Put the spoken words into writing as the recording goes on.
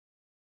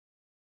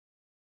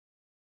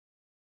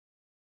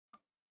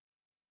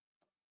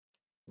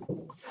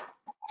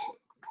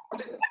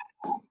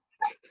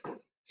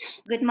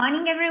Good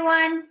morning,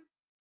 everyone.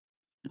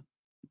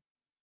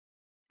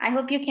 I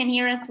hope you can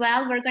hear us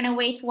well. We're going to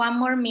wait 1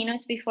 more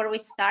minute before we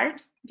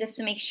start, just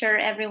to make sure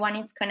everyone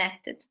is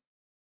connected.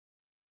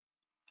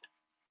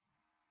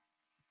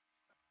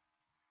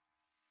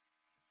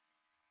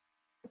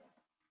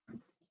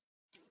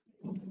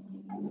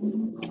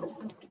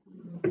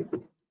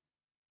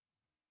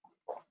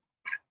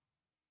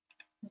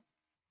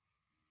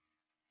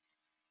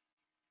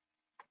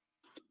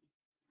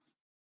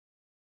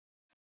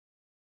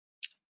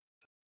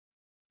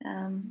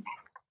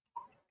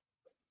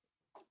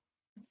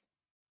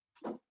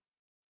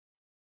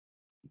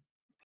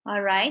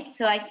 All right,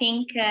 so I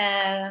think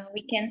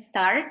we can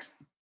start.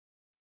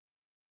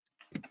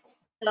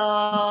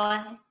 So,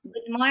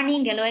 good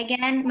morning, hello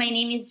again. My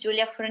name is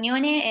Giulia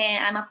Forgnone,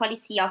 and I'm a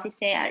policy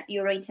officer at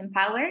Euroheat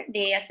Power,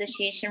 the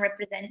association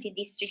representing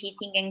district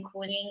heating and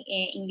cooling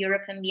in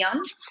Europe and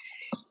beyond.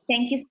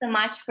 Thank you so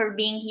much for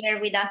being here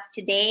with us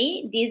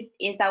today. This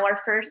is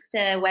our first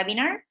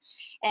webinar,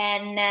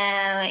 and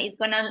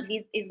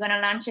this is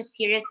gonna launch a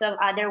series of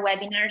other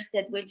webinars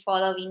that will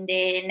follow in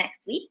the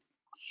next weeks.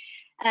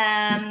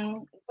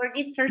 For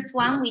this first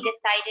one, we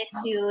decided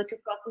to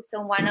focus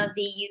on one of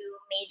the EU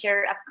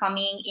major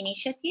upcoming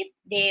initiatives,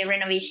 the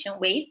Renovation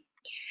Wave.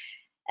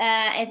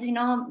 As you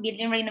know,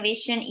 building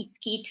renovation is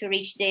key to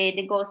reach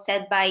the goals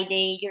set by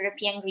the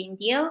European Green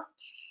Deal.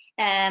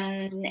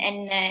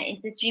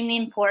 It's extremely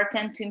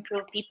important to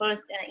improve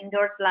people's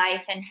indoors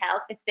life and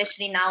health,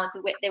 especially now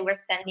that we're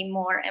spending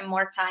more and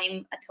more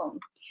time at home.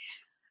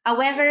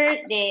 However,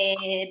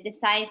 the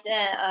size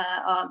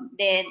of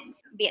the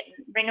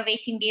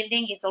renovating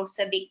building is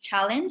also a big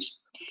challenge,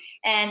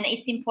 and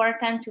it's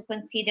important to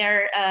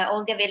consider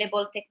all the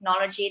available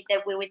technology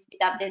that will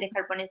speed up the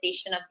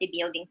decarbonization of the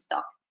building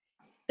stock.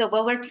 So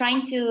what we will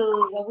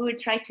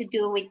try to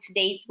do with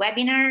today's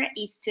webinar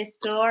is to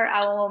explore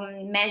our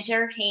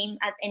measure aimed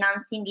at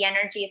enhancing the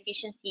energy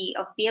efficiency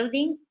of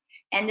buildings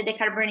and the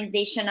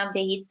decarbonization of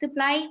the heat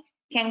supply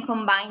can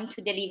combine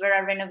to deliver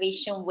a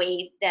renovation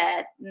wave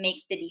that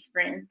makes the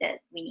difference that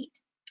we need.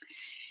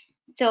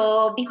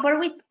 So before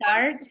we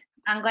start,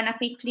 I'm gonna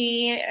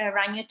quickly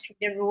run you through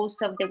the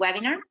rules of the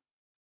webinar.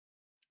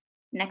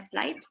 Next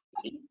slide,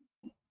 please.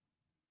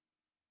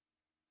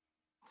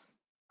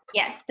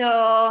 Yes,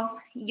 so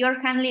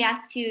you're kindly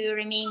asked to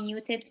remain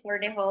muted for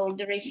the whole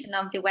duration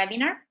of the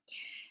webinar.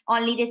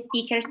 Only the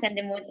speakers and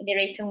the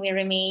moderator will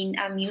remain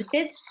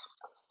muted.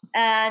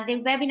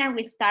 The webinar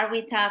will start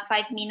with a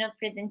 5-minute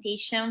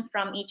presentation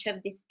from each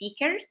of the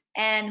speakers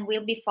and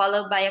will be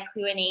followed by a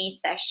Q&A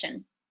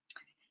session.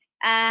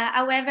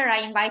 However, I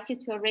invite you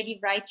to already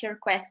write your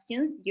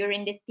questions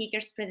during the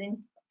speakers'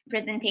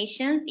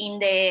 presentations in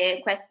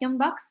the question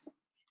box.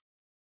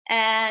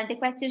 The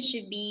question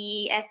should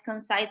be as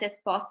concise as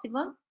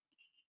possible.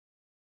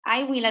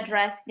 I will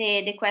address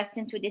the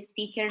question to the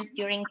speakers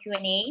during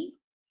Q&A.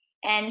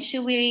 And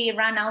should we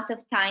run out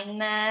of time,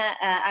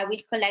 I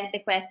will collect the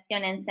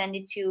question and send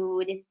it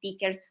to the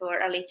speakers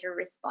for a later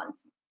response.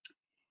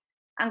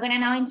 I'm going to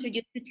now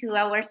introduce you to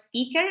our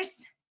speakers.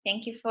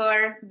 Thank you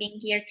for being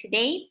here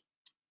today.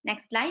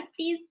 Next slide,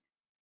 please.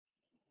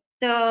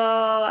 So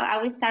I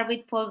will start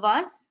with Paul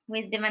Voss, who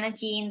is the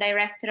Managing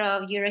Director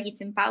of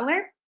Euroheat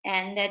Power,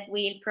 and that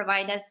will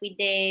provide us with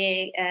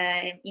the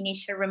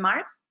initial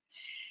remarks.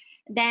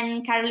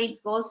 Then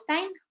Karlis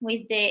Goldstein, who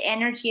is the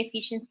Energy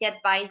Efficiency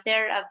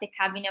Advisor of the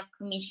Cabinet of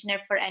Commissioner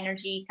for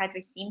Energy,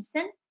 Kadri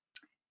Simson.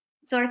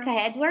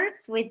 Sorcha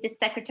Edwards, who is the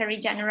Secretary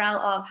General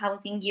of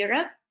Housing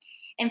Europe.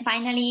 And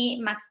finally,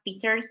 Max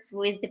Peters,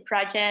 who is the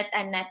Project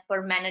and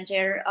Network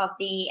Manager of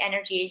the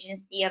Energy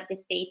Agency of the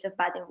State of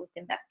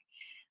Baden-Württemberg.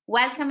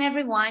 Welcome,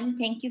 everyone.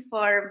 Thank you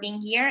for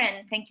being here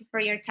and thank you for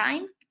your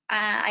time.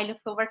 I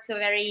look forward to a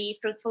very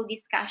fruitful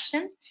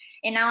discussion.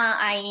 And now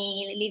I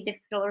leave the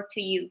floor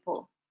to you,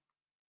 Paul.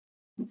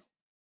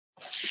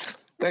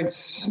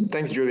 Thanks,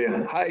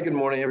 Giulia. Hi, good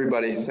morning,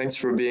 everybody. Thanks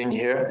for being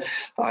here.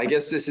 I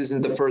guess this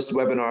isn't the first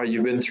webinar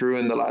you've been through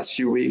in the last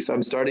few weeks.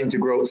 I'm starting to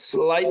grow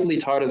slightly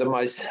tired of them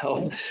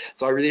myself.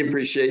 So I really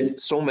appreciate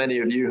so many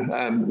of you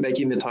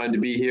making the time to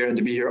be here and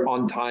to be here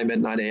on time at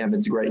 9 a.m.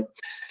 It's great.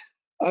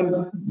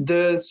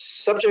 The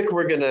subject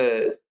we're going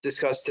to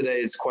discuss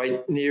today is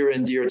quite near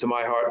and dear to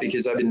my heart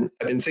because I've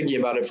been thinking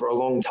about it for a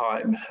long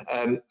time.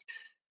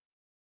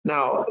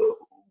 Now,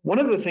 one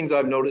of the things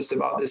I've noticed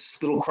about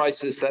this little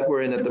crisis that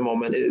we're in at the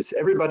moment is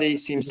everybody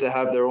seems to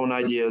have their own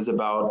ideas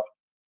about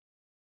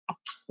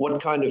what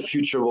kind of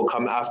future will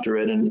come after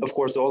it. And of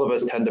course, all of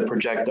us tend to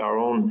project our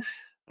own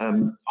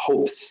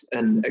hopes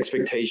and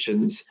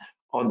expectations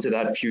onto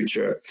that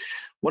future.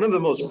 One of the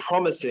most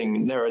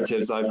promising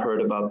narratives I've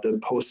heard about the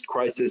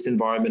post-crisis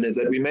environment is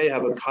that we may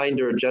have a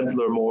kinder,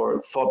 gentler,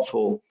 more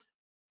thoughtful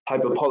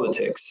type of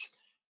politics.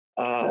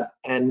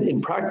 And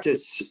in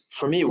practice,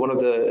 for me, one of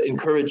the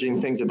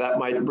encouraging things that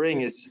might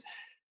bring is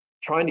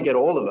trying to get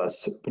all of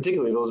us,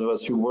 particularly those of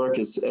us who work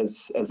as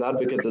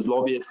advocates, as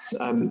lobbyists,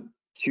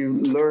 to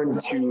learn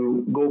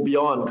to go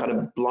beyond kind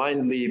of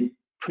blindly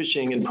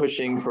pushing and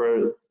pushing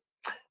for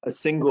a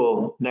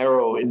single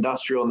narrow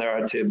industrial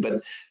narrative,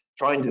 but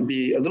trying to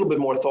be a little bit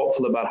more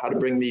thoughtful about how to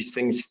bring these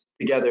things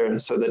together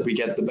so that we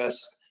get the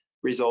best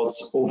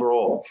results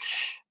overall.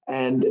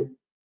 And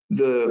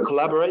the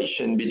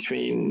collaboration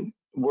between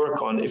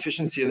work on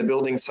efficiency in the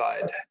building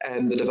side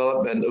and the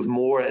development of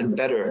more and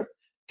better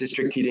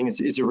district heating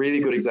is a really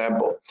good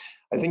example.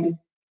 I think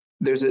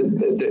there's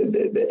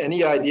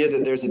any idea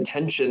that there's a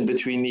tension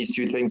between these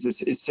two things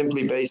is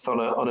simply based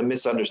on a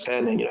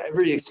misunderstanding. You know,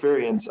 every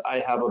experience I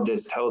have of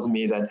this tells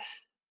me that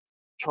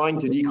trying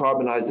to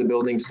decarbonize the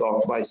building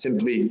stock by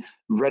simply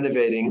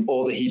renovating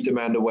all the heat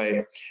demand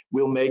away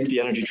will make the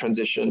energy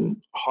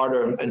transition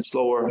harder and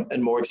slower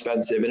and more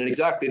expensive. And in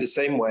exactly the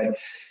same way,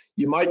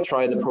 you might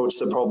try and approach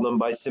the problem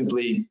by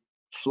simply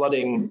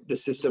flooding the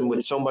system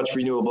with so much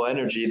renewable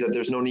energy that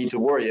there's no need to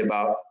worry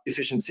about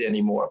efficiency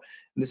anymore.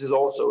 And this is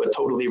also a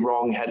totally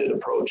wrong-headed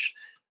approach.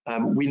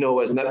 We know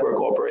as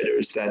network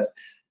operators that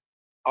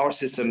our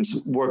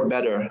systems work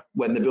better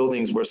when the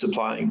buildings we're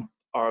supplying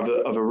are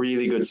of a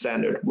really good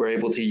standard. We're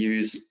able to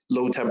use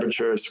low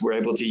temperatures, we're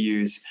able to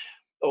use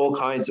all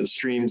kinds of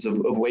streams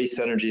of waste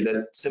energy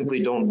that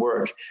simply don't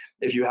work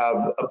if you have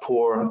a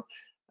poor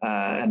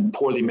and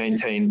poorly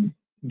maintained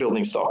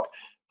building stock.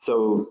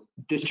 So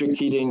district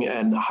heating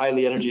and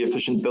highly energy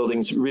efficient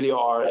buildings really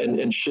are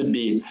and should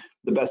be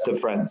the best of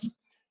friends.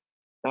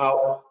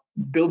 Now,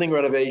 building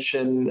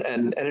renovation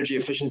and energy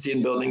efficiency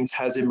in buildings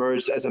has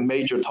emerged as a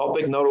major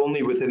topic, not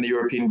only within the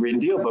European Green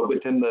Deal, but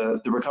within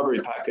the recovery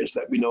package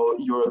that we know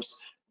Europe's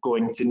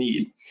going to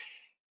need.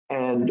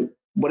 And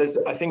what is,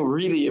 I think,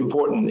 really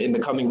important in the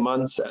coming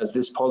months as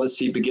this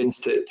policy begins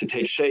to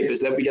take shape is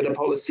that we get a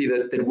policy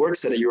that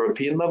works at a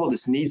European level.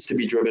 This needs to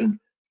be driven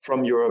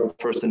from Europe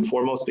first and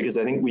foremost, because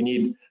I think we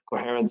need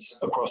coherence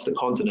across the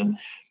continent.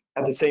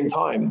 At the same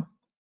time,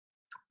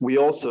 we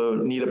also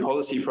need a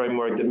policy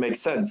framework that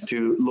makes sense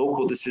to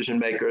local decision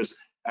makers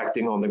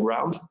acting on the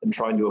ground and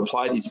trying to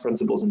apply these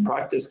principles in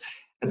practice.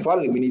 And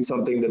finally, we need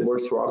something that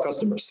works for our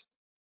customers,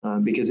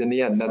 because in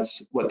the end,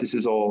 that's what this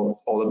is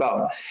all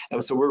about.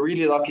 And so we're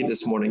really lucky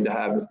this morning to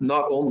have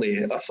not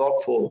only a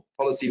thoughtful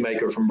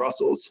policymaker from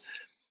Brussels,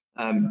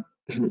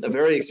 a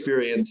very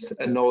experienced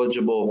and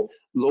knowledgeable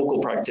local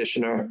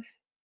practitioner,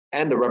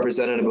 and a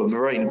representative of a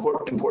very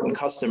important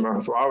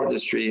customer for our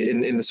industry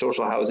in the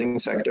social housing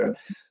sector.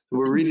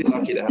 We're really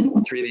lucky to have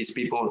all three of these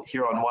people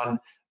here on one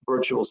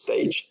virtual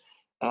stage.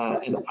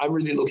 And I'm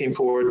really looking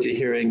forward to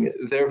hearing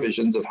their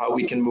visions of how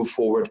we can move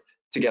forward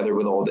together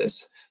with all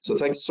this. So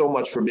thanks so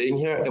much for being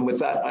here. And with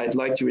that, I'd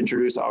like to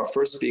introduce our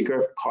first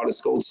speaker,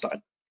 Karlis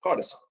Goldstein.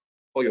 Karlis,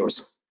 all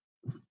yours.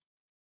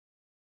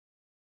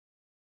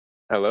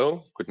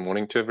 Hello, good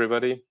morning to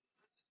everybody.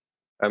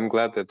 I'm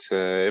glad that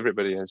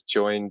everybody has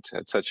joined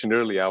at such an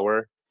early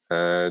hour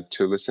to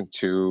listen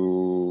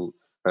to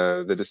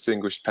the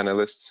distinguished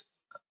panelists.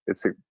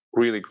 It's a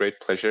really great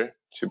pleasure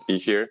to be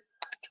here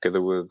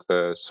together with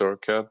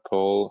Sorcha,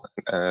 Paul,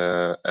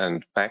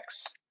 and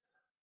Max.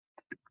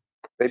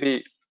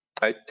 Maybe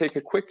I take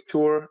a quick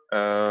tour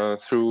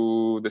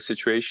through the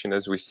situation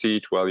as we see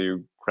it while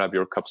you grab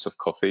your cups of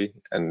coffee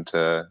and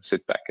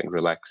sit back and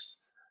relax.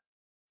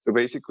 So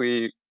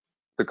basically,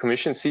 the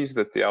Commission sees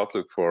that the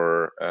outlook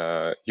for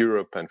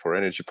Europe and for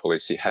energy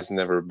policy has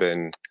never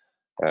been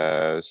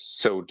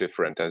so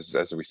different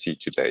as we see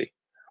today.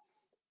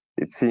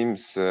 It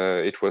seems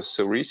it was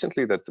so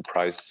recently that the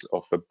price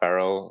of a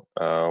barrel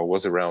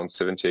was around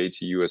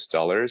 70–80 US.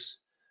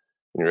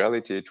 In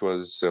reality, it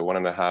was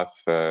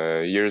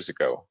 1.5 years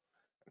ago.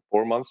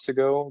 4 months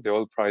ago, the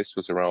oil price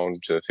was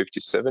around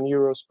 57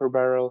 euros per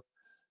barrel.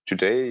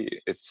 Today,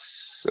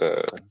 it's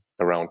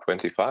around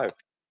 25.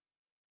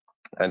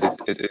 And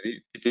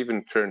it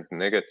even turned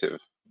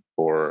negative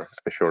for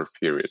a short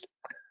period.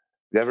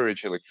 The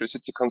average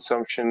electricity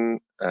consumption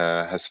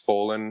has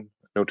fallen,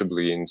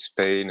 notably in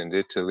Spain and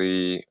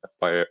Italy,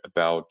 by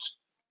about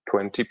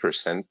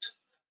 20%.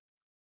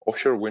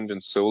 Offshore wind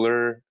and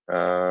solar,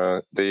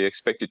 they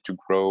expect it to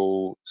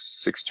grow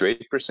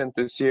 6–8%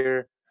 this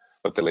year,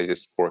 but the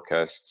latest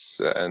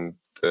forecasts and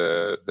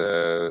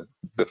the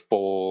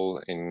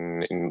fall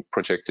in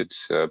projected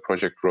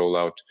project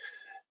rollout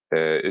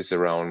is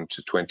around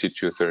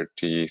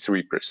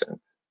 20–33%.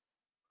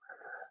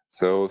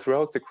 So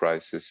throughout the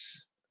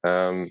crisis,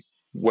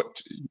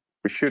 what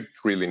we should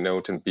really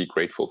note and be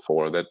grateful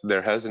for that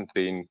there hasn't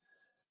been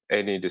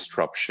any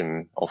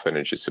disruption of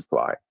energy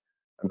supply.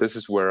 And this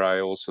is where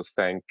I also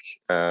thank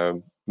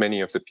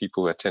many of the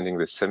people attending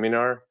this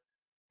seminar.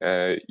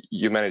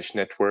 You manage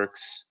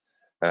networks.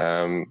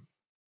 One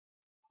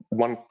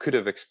could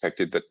have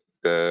expected that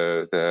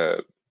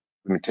the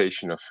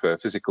limitation of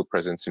physical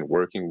presence in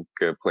working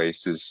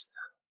places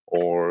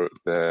or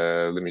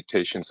the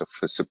limitations of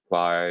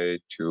supply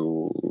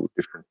to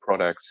different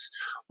products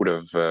would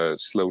have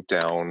slowed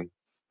down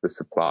the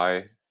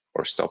supply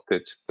or stopped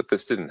it, but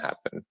this didn't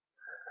happen.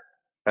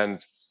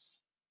 And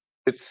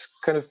it's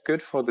kind of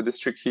good for the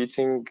district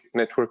heating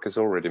network, as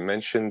already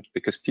mentioned,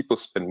 because people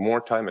spend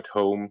more time at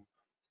home,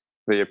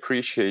 they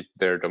appreciate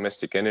their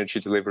domestic energy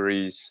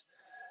deliveries,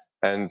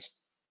 and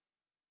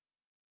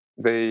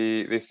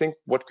they think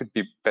what could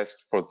be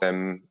best for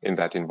them in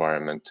that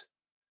environment.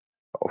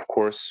 Of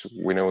course,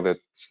 we know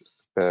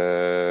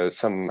that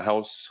some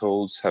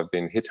households have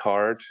been hit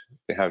hard.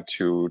 They have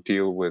to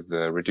deal with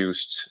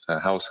reduced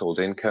household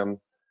income.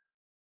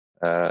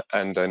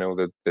 And I know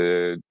that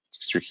the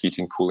district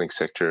heating cooling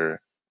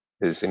sector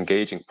is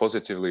engaging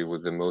positively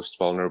with the most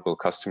vulnerable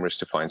customers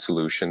to find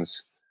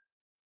solutions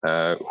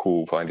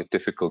who find it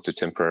difficult to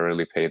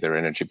temporarily pay their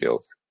energy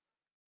bills.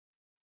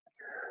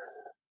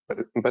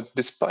 But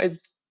despite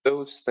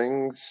those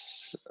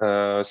things,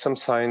 some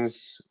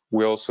signs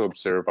we also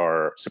observe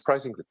are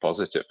surprisingly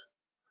positive.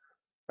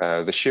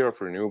 The share of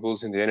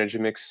renewables in the energy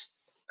mix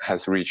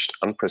has reached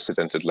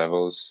unprecedented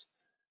levels.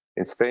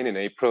 In Spain in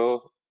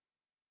April,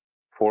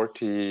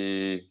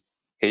 48%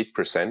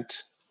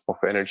 of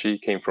energy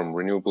came from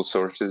renewable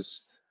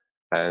sources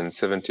and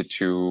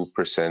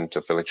 72%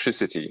 of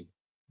electricity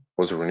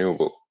was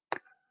renewable.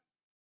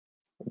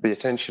 The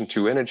attention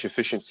to energy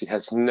efficiency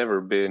has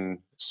never been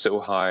so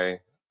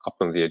high up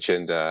on the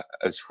agenda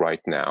as right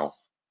now.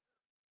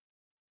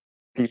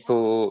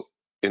 People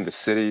in the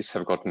cities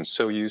have gotten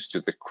so used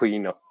to the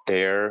clean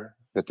air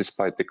that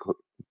despite the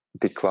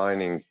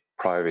declining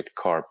private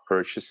car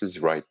purchases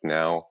right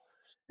now,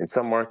 in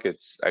some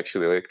markets,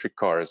 actually electric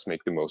cars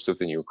make the most of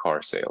the new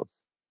car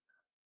sales.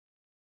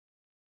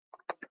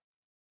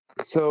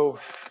 So,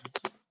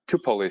 to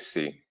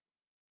policy.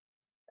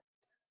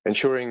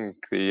 Ensuring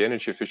the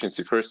energy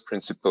efficiency first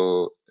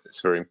principle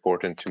is very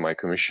important to my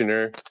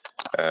commissioner.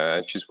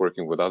 She's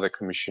working with other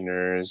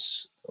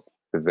commissioners,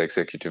 with the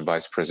executive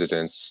vice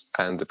presidents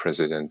and the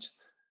president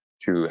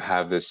to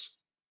have this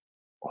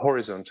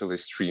horizontally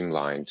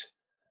streamlined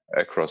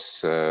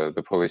across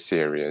the policy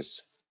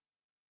areas.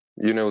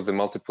 You know, the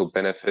multiple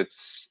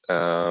benefits,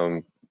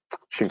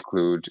 which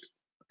include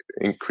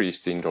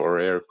increased indoor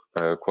air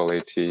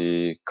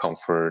quality,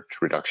 comfort,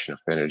 reduction of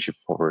energy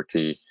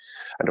poverty,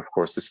 and of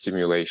course the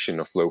stimulation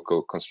of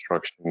local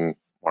construction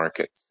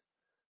markets.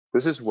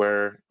 This is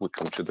where we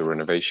come to the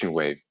renovation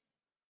wave.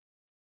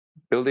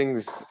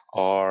 Buildings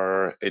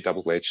are a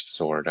double-edged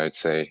sword, I'd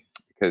say,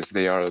 because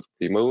they are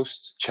the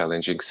most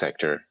challenging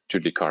sector to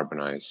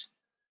decarbonize.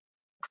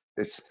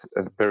 It's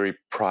a very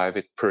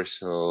private,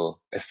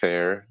 personal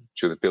affair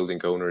to the building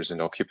owners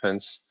and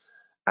occupants,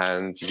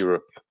 and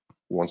Europe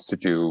wants to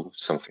do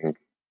something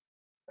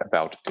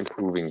about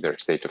improving their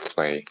state of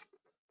play.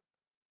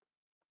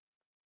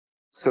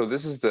 So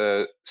this is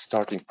the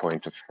starting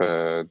point of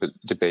the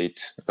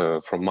debate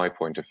from my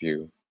point of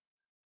view.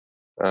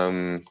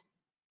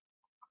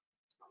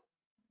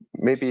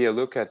 Maybe a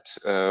look at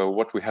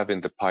what we have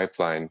in the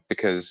pipeline,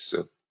 because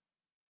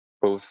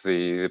both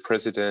the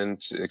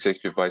president,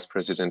 executive vice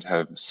president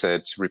have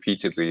said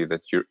repeatedly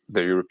that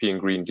the European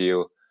Green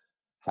Deal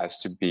has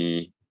to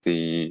be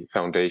the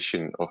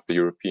foundation of the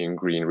European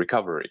green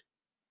recovery.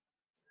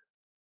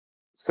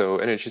 So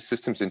energy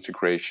systems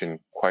integration,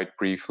 quite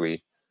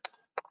briefly.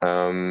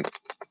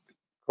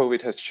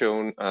 COVID has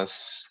shown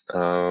us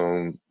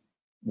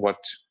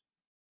what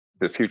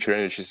the future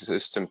energy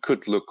system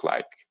could look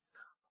like.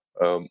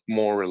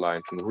 More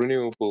reliant on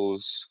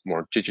renewables,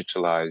 more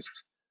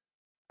digitalized.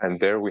 And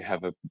there we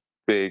have a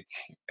big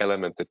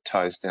element that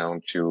ties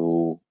down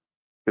to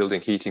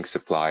building heating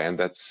supply, and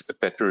that's a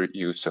better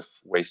use of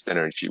waste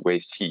energy,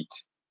 waste heat.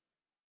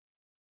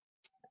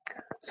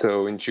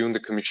 So in June, the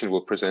Commission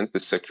will present the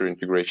sector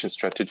integration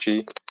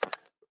strategy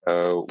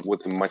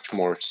with a much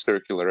more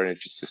circular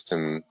energy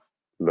system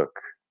look.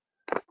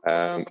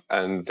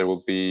 And there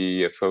will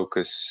be a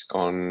focus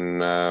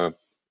on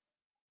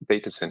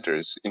data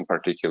centers in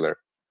particular.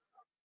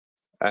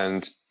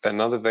 And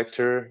another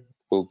vector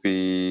will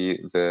be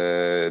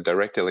the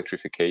direct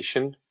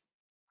electrification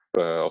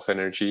of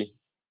energy.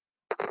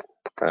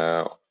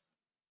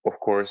 Of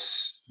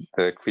course,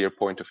 the clear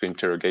point of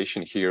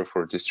interrogation here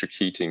for district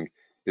heating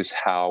is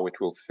how it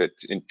will fit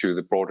into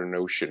the broader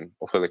notion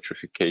of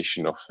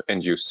electrification of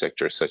end-use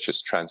sectors such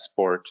as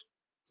transport,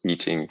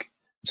 heating,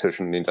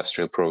 certain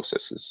industrial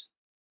processes.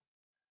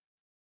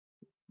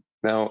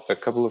 Now, a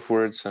couple of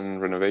words on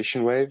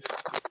Renovation Wave.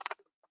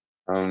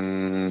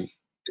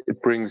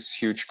 It brings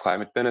huge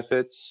climate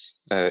benefits.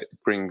 It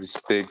brings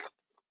big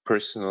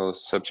personal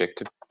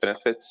subjective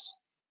benefits.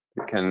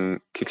 It can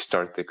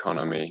kickstart the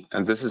economy.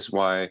 And this is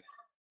why the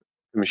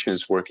Commission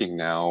is working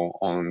now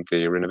on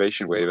the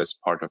Renovation Wave as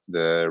part of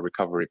the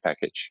recovery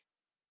package.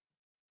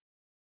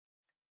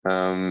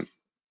 The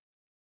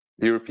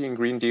European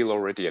Green Deal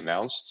already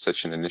announced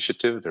such an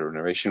initiative, the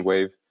Renovation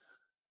Wave,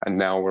 and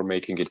now we're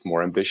making it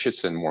more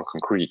ambitious and more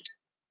concrete.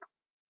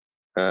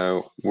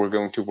 We're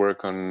going to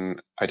work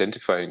on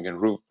identifying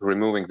and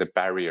removing the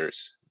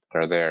barriers that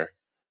are there.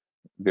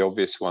 The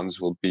obvious ones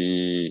will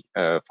be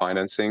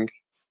financing,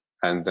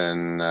 and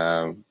then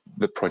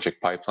the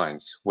project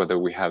pipelines, whether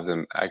we have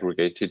them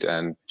aggregated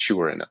and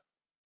sure enough.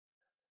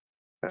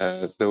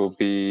 There will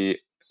be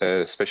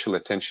special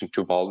attention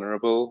to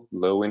vulnerable,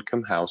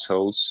 low-income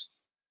households,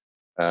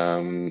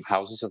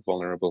 houses of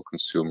vulnerable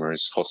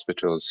consumers,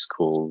 hospitals,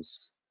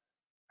 schools,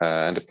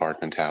 and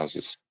apartment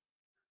houses.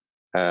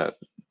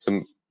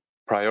 The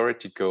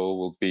priority goal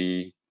will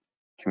be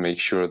to make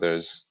sure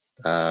there's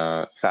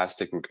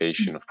fast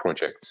aggregation of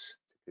projects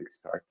to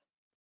kickstart.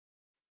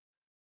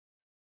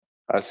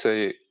 I'll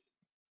say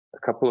a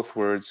couple of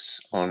words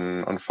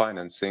on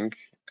financing,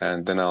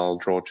 and then I'll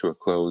draw to a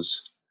close.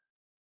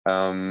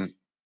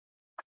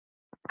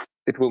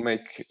 It will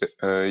make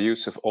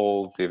use of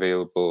all the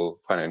available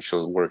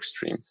financial work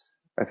streams.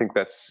 I think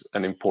that's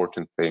an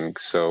important thing.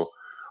 So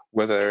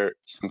whether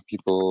some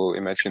people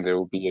imagine there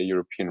will be a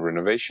European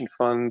Renovation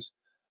Fund,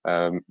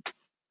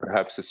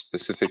 perhaps a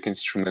specific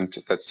instrument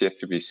that's yet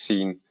to be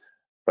seen,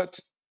 but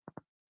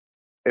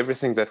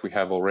everything that we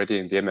have already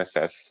in the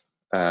MFF,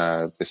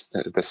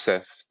 the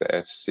CEF, the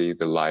FC,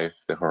 the LIFE,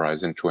 the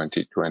Horizon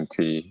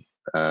 2020,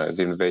 the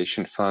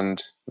Innovation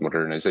Fund, the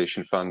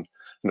Modernization Fund,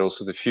 and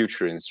also the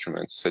future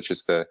instruments such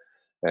as the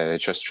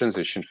Just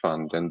Transition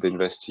Fund and the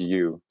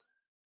InvestEU,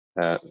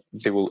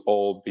 they will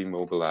all be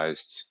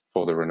mobilized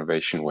for the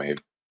Renovation Wave,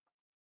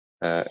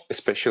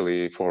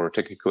 especially for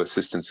technical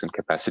assistance and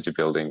capacity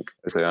building,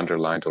 as I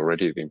underlined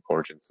already the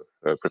importance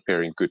of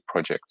preparing good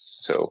projects.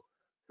 So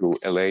through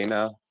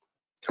ELENA,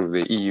 through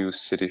the EU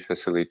City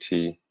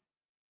Facility,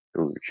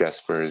 through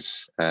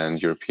JASPERS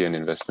and European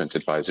Investment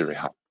Advisory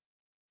Hub.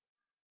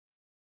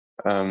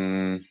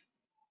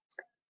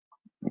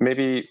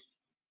 Maybe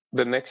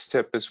the next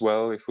step as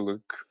well, if we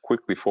look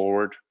quickly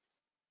forward,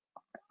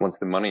 once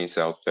the money is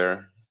out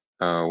there,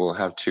 we'll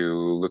have to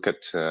look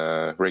at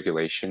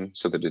regulation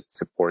so that it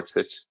supports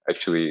it,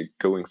 actually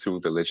going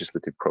through the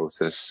legislative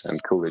process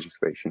and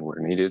co-legislation where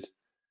needed.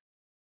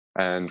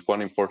 And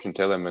one important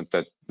element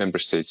that member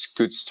states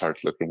could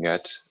start looking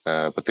at,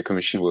 but the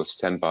Commission will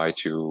stand by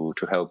to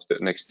help the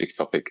next big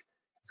topic,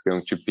 is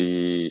going to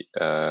be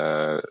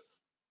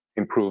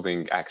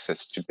improving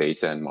access to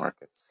data and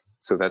markets.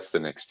 So that's the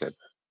next step.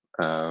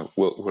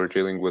 We're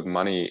dealing with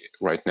money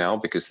right now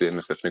because the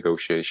MFF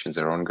negotiations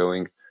are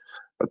ongoing,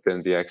 but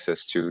then the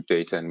access to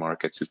data and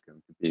markets is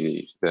going to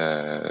be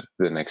the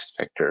next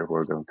factor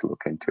we're going to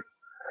look into.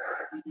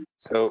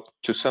 So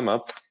to sum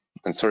up,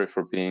 and sorry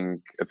for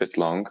being a bit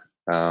long,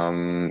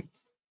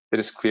 it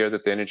is clear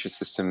that the energy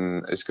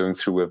system is going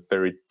through a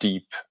very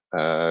deep,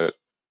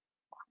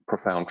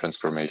 profound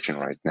transformation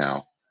right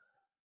now.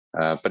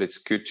 But it's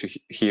good to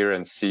hear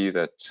and see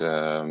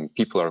that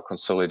people are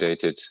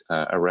consolidated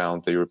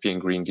around the European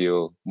Green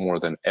Deal more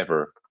than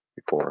ever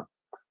before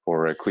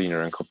for a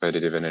cleaner and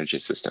competitive energy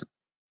system.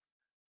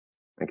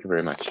 Thank you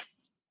very much.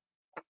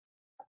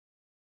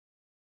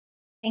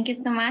 Thank you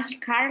so much,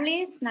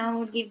 Karlis. Now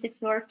we'll give the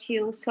floor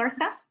to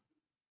Sorcha.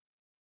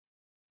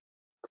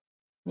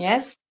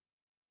 Yes,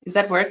 is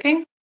that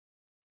working?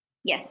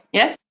 Yes.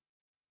 Yes.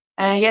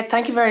 Yeah,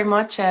 thank you very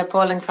much,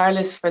 Paul and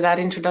Karlis, for that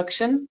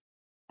introduction.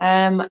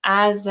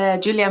 As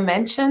Giulia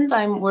mentioned,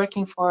 I'm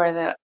working for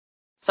the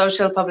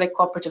social public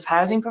cooperative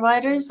housing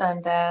providers,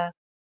 and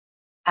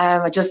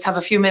I just have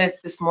a few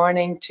minutes this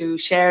morning to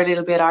share a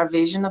little bit our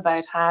vision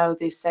about how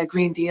this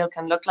Green Deal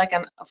can look like,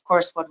 and of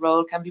course what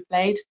role can be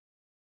played.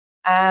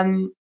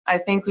 I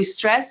think we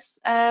stress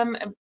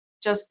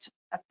just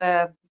at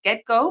the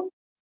get-go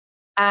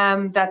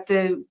that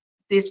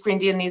this Green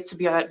Deal needs to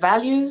be about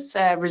values,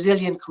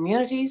 resilient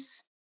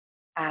communities.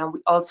 We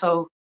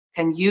also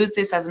can use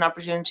this as an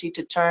opportunity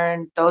to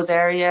turn those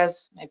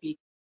areas, maybe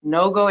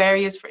no-go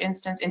areas, for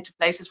instance, into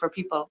places where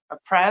people are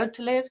proud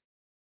to live,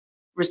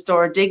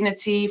 restore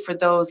dignity for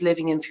those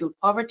living in fuel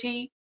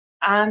poverty,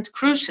 and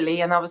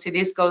crucially, and obviously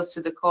this goes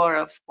to the core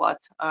of what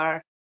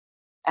our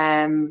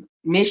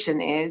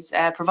mission is,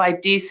 provide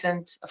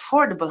decent,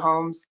 affordable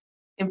homes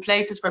in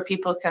places where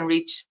people can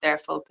reach their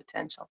full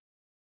potential.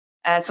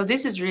 So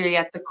this is really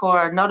at the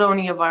core, not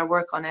only of our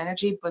work on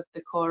energy, but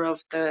the core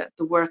of the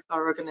work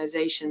our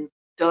organization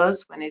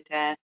does when it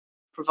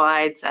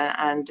provides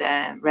and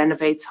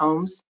renovates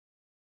homes.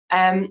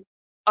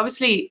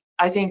 Obviously,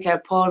 I think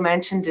Paul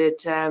mentioned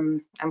it,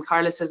 and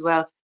Karlis as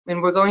well. I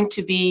mean, we're going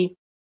to be,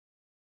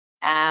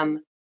 a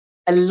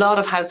lot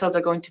of households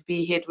are going to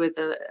be hit with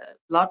a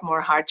lot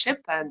more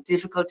hardship and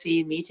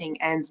difficulty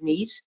meeting ends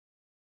meet.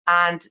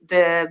 And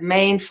the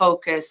main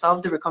focus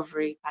of the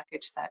recovery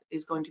package that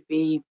is going to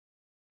be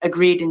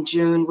agreed in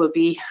June will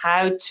be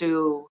how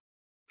to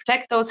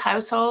protect those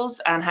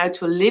households and how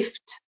to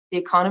lift the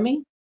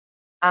economy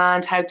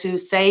and how to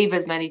save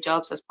as many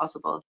jobs as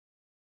possible.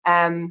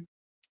 And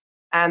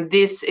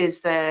this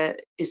is the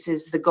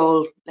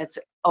goal.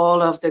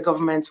 All of the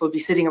governments will be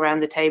sitting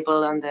around the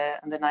table on the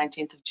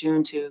 19th of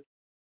June to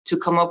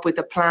come up with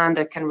a plan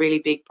that can really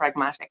be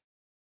pragmatic.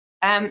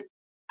 There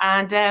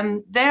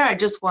I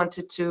just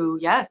wanted to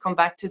come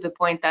back to the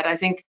point that I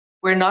think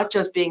we're not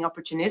just being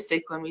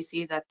opportunistic when we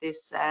see that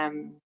this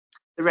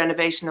the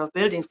renovation of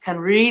buildings can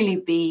really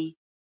be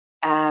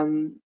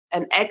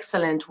an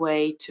excellent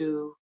way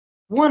to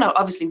one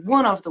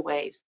of the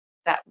ways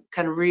that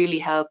can really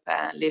help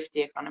lift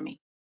the economy.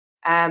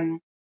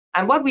 And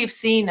what we've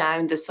seen now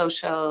in the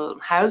social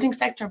housing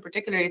sector in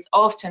particular, it's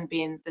often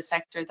been the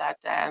sector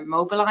that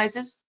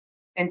mobilizes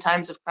in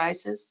times of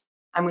crisis.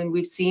 I mean,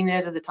 we've seen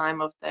it at the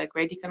time of the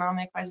great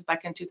economic crisis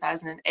back in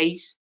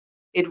 2008.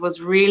 it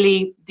was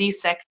really the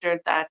sector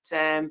that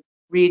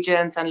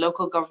regions and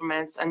local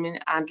governments, and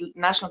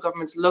national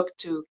governments looked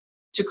to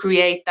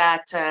create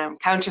that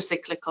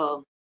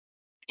counter-cyclical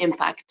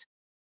impact.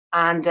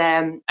 And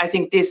I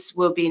think this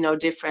will be no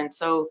different.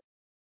 So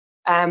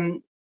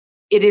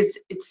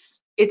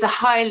it's a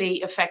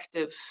highly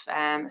effective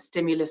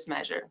stimulus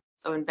measure.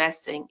 So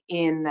investing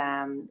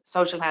in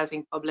social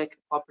housing, public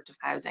cooperative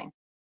housing.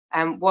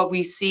 What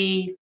we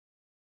see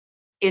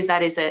is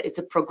that it's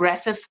a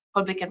progressive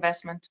public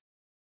investment,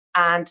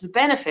 and the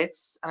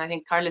benefits, and I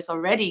think Karlis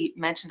already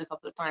mentioned a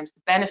couple of times,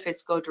 the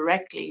benefits go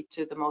directly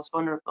to the most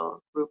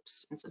vulnerable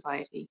groups in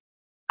society,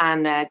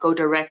 and go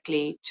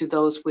directly to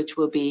those which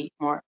will be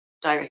more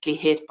directly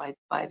hit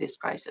by this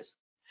crisis.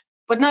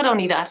 But not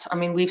only that, I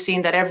mean, we've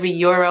seen that every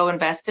euro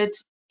invested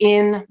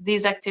in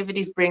these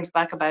activities brings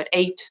back about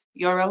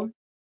 €8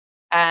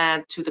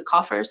 to the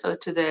coffers, so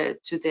to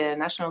the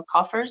national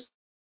coffers.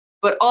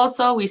 But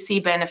also we see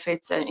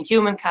benefits in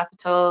human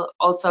capital,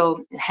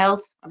 also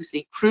health,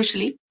 obviously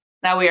crucially.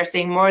 Now we are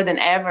seeing more than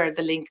ever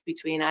the link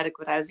between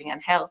adequate housing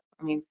and health.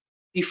 I mean,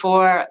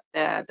 before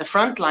the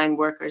frontline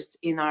workers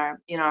in our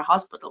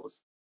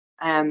hospitals,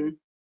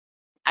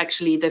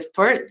 actually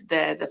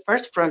the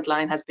first front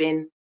line has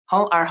been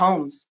our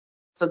homes.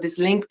 So this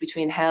link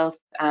between health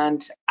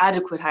and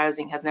adequate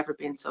housing has never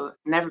been so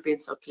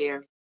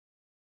clear.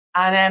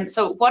 And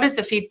so what is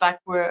the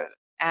feedback we're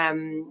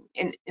in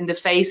the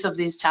face of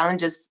these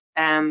challenges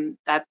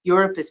that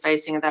Europe is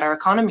facing and that our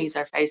economies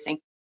are facing?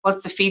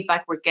 What's the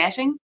feedback we're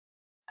getting?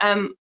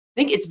 I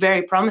think it's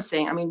very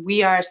promising. I mean,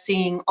 we are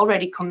seeing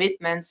already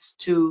commitments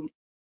to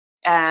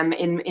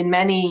in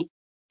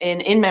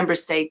member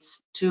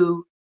states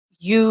to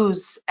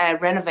use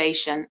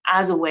renovation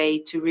as a way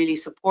to really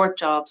support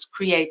jobs,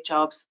 create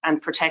jobs, and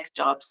protect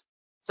jobs.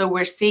 So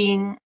we're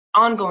seeing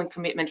ongoing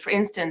commitment. For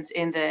instance,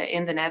 in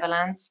the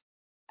Netherlands,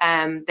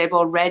 they've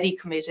already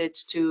committed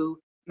to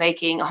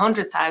making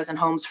 100,000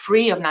 homes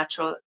free of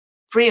natural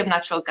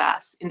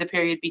gas in the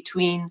period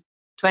between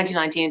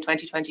 2019 and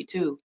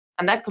 2022,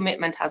 and that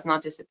commitment has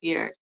not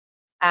disappeared.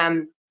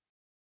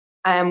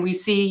 We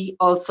see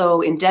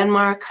also in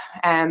Denmark,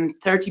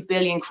 30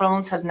 billion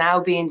krones has now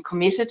been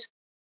committed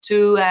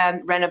to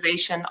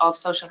renovation of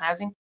social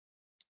housing.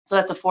 So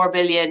that's a €4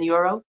 billion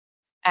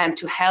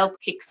to help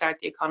kickstart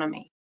the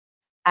economy.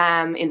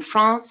 In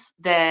France,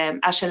 the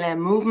HLM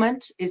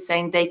movement is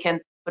saying they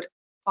can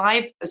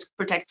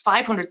protect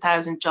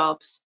 500,000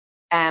 jobs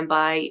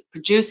by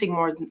producing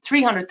more than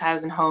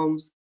 300,000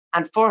 homes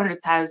and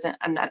 400,000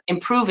 and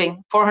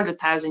improving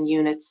 400,000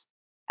 units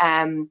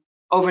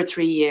over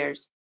 3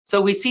 years. So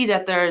we see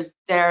that there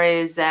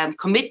is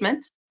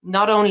commitment,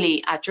 not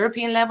only at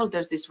European level.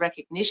 There's this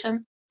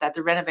recognition that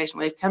the Renovation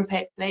Wave can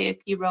play a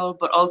key role,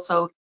 but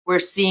also we're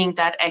seeing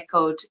that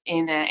echoed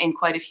in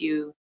quite a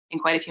few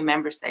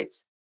member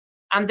states.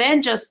 And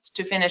then just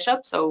to finish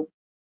up, so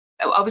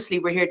obviously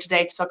we're here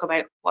today to talk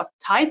about what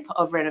type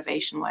of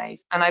renovation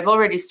wave, and I've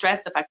already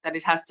stressed the fact that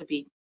it has to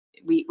be,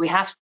 we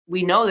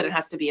know that it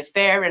has to be a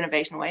fair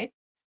renovation wave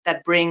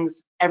that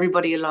brings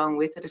everybody along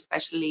with it,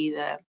 especially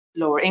the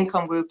lower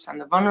income groups and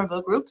the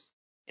vulnerable groups.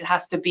 It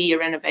has to be a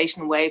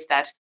renovation wave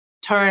that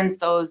turns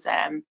those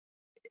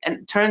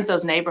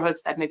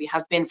neighborhoods that maybe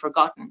have been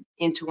forgotten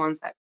into ones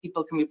that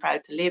people can be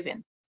proud to live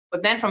in.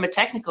 But then from a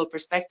technical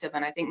perspective,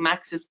 and I think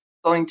Max is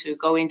going to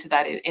go into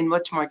that in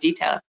much more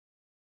detail,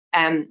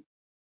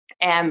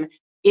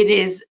 it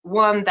is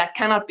one that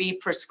cannot be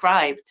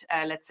prescribed,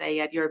 let's say,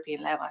 at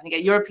European level. I think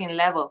at European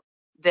level,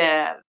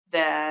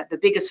 the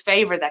biggest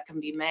favor that can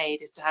be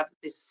made is to have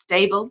this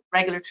stable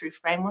regulatory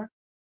framework.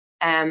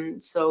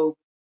 So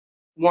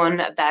one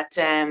that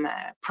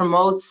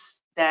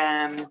promotes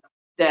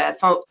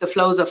the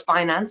flows of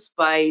finance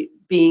by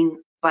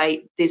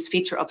this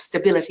feature of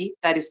stability.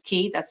 That is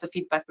key. That's the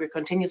feedback we're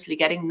continuously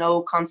getting.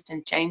 No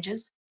constant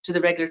changes to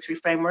the regulatory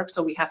framework.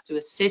 So we have to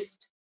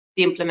assist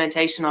the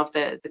implementation of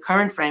the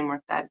current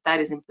framework that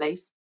is in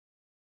place.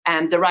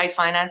 The right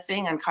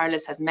financing, and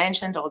Karlis has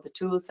mentioned all the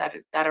tools that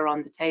are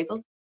on the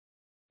table.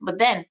 But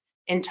then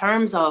in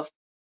terms of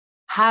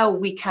how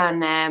we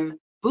can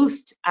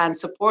boost and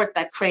support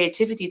that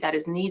creativity that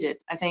is needed,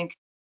 I think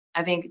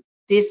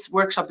this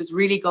workshop is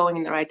really going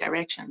in the right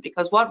direction,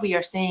 because what we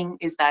are seeing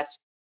is that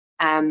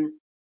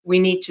we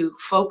need to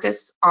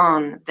focus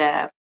on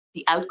the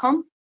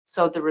outcome,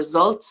 so the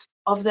result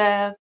of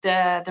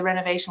the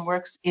renovation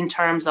works in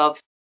terms of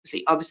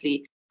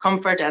obviously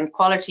comfort and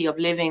quality of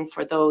living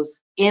for those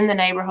in the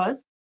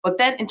neighborhoods, but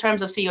then in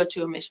terms of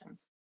CO2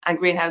 emissions and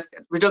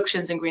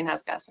reductions in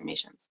greenhouse gas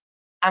emissions.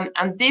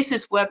 And this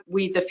is what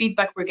the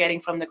feedback we're getting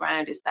from the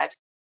ground is that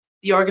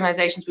the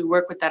organizations we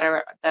work with that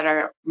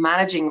are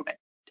managing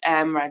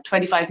around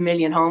 25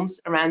 million homes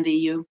around the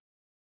EU,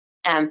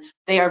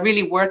 they are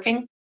really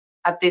working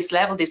at this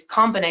level, this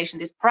combination,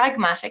 this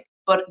pragmatic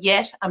but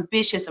yet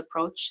ambitious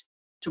approach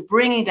to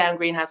bringing down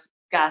greenhouse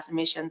gas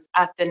emissions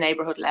at the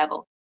neighborhood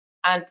level.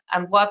 And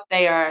what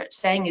they are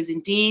saying is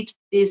indeed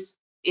this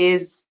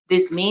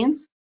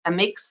means a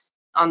mix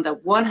on the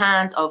one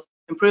hand of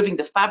improving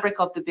the fabric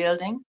of the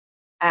building,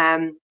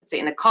 say,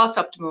 in a cost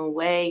optimal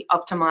way,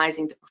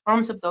 optimizing the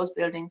performance of those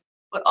buildings,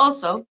 but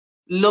also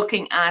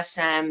looking at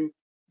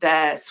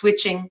the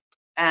switching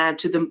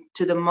to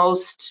the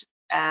most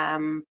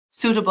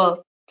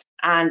suitable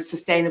and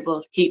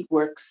sustainable heat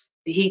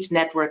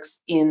networks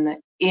in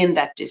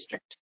that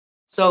district.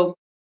 So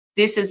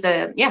this is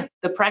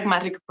the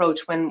pragmatic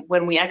approach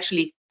when we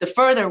actually, the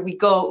further we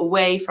go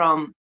away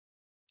from,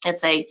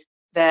 let's say,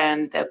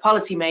 the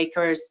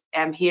policymakers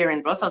here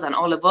in Brussels and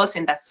all of us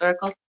in that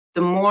circle,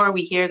 the more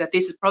we hear that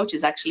this approach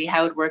is actually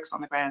how it works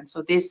on the ground.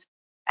 So this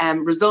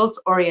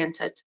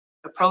results-oriented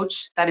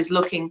approach that is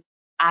looking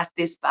at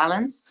this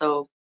balance,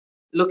 so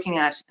looking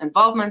at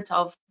involvement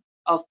of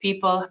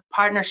people,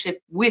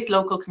 partnership with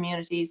local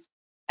communities,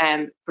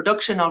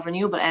 production of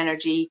renewable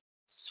energy,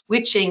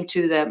 switching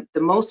to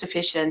the most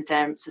efficient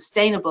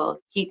sustainable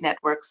heat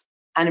networks,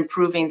 and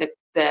improving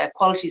the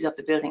qualities of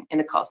the building in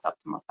a cost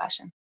optimal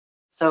fashion.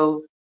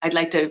 So I'd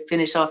like to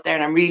finish off there,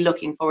 and I'm really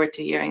looking forward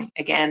to hearing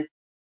again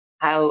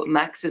how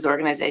Max's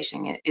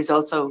organization is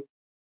also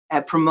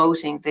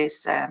promoting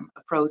this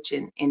approach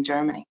in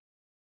Germany.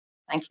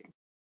 Thank you.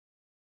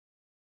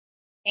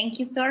 Thank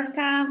you,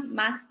 Sorcha.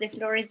 Max, the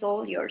floor is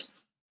all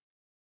yours.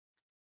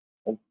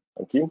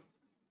 Thank you.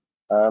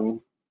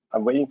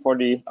 I'm waiting for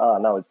the,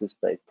 now it's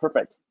displayed.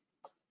 Perfect.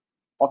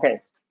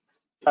 Okay.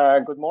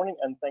 Good morning,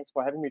 and thanks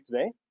for having me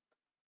today.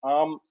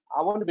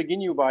 I want to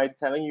begin you by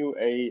telling you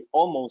a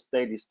almost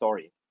daily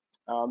story.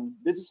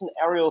 This is an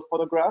aerial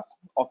photograph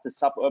of the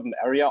suburban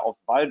area of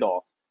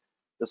Walldorf,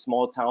 the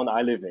small town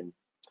I live in.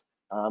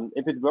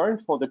 If it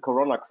weren't for the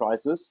Corona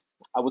crisis,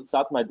 I would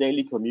start my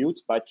daily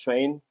commute by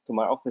train to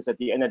my office at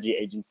the energy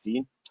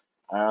agency,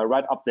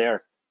 right up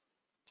there.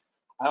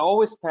 I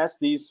always pass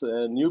these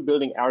new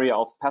building area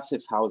of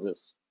passive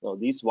houses, so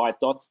these white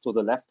dots to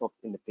the left of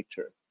in the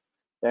picture.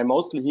 They're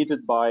mostly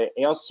heated by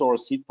air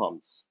source heat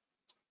pumps.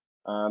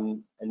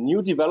 And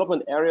new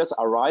development areas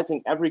are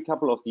rising every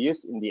couple of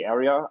years in the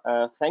area,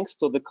 thanks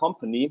to the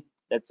company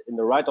that's in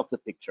the right of the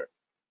picture.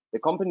 The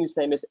company's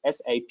name is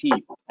SAP,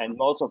 and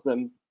most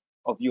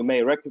of you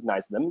may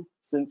recognize them,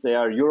 since they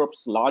are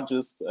Europe's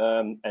largest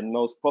and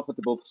most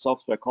profitable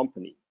software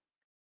company.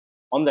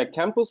 On their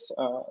campus,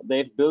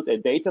 they've built a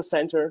data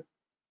center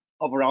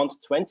of around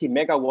 20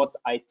 megawatts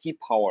IT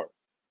power,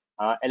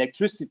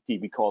 electricity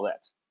we call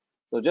that.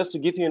 So just to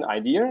give you an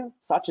idea,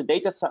 such a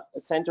data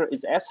center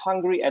is as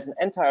hungry as an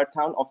entire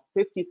town of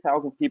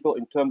 50,000 people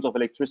in terms of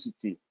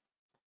electricity.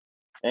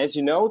 As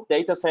you know,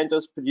 data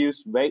centers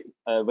produce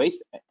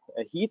waste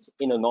heat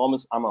in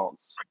enormous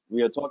amounts.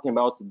 We are talking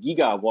about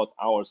gigawatt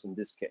hours in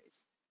this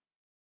case.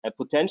 A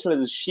potential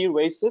is sheer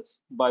wasted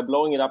by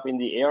blowing it up in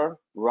the air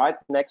right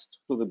next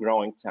to the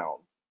growing town.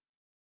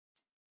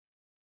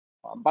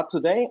 But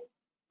today,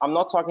 I'm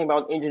not talking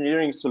about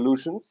engineering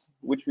solutions,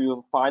 which we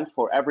will find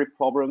for every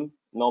problem,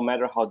 no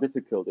matter how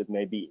difficult it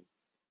may be.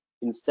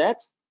 Instead,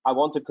 I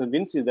want to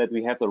convince you that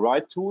we have the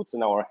right tools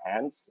in our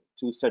hands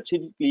to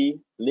strategically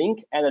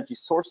link energy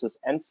sources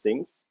and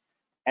sinks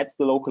at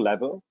the local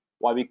level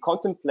while we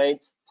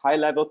contemplate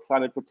high-level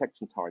climate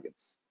protection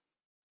targets.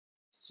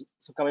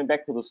 So coming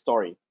back to the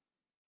story,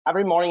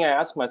 every morning I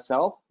ask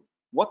myself,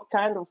 what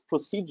kind of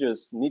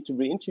procedures need to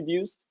be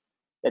introduced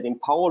that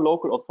empower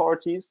local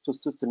authorities to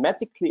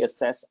systematically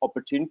assess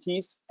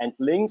opportunities and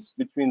links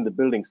between the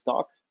building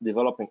stock,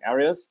 developing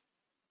areas,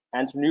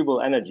 and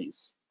renewable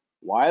energies,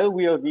 while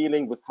we are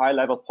dealing with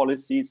high-level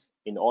policies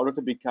in order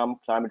to become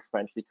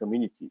climate-friendly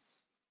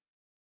communities.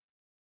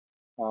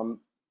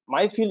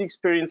 My field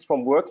experience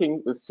from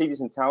working with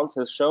cities and towns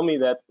has shown me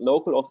that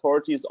local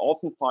authorities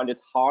often find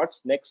it hard,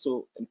 next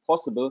to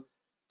impossible,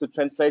 to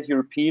translate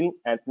European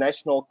and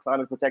national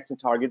climate protection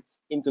targets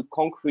into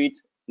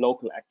concrete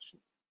local action.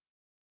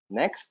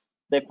 Next,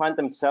 they find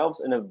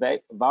themselves in a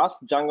vast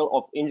jungle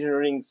of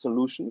engineering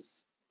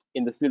solutions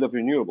in the field of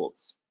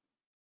renewables.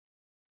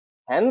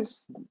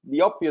 Hence,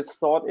 the obvious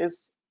thought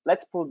is,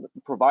 let's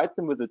provide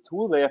them with a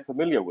tool they are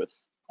familiar with,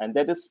 and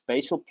that is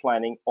spatial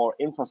planning or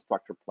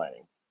infrastructure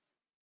planning.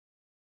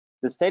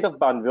 The state of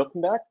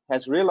Baden-Württemberg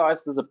has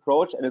realized this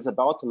approach and is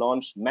about to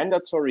launch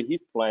mandatory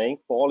heat planning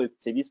for all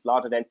its cities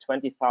larger than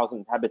 20,000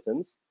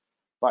 inhabitants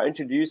by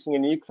introducing a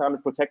new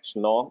climate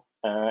protection law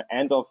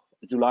end of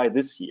July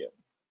this year.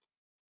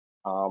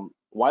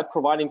 While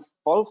providing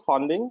full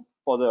funding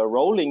for the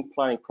rolling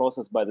planning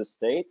process by the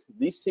state,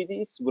 these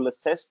cities will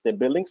assess their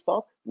building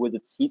stock with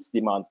its heat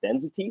demand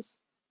densities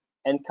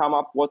and come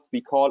up what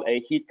we call a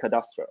heat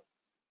cadastre.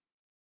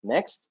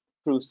 Next,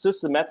 through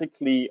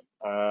systematically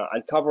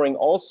uncovering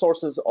all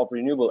sources of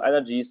renewable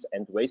energies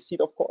and waste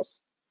heat, of course,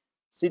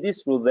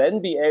 cities will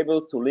then be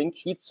able to link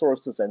heat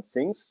sources and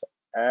sinks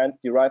and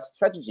derive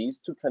strategies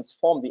to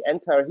transform the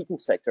entire heating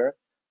sector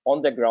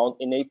on the ground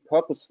in a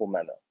purposeful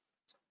manner.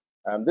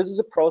 This is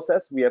a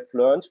process we have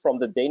learned from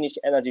the Danish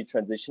energy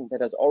transition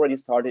that has already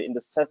started in the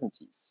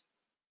 70s.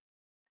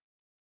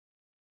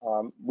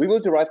 We will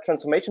derive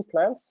transformation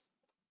plans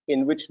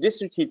in which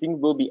district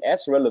heating will be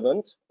as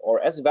relevant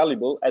or as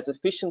valuable as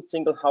efficient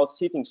single house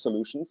heating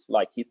solutions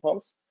like heat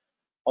pumps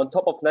on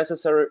top of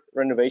necessary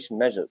renovation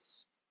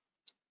measures.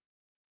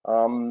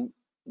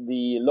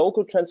 The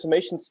local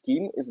transformation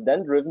scheme is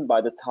then driven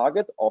by the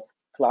target of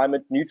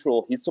climate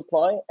neutral heat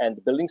supply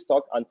and building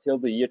stock until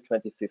the year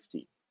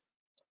 2050.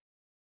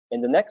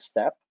 In the next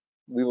step,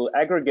 we will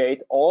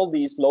aggregate all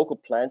these local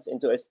plans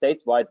into a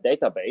statewide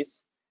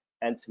database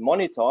and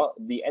monitor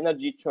the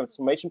energy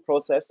transformation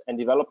process and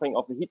developing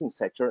of the heating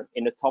sector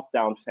in a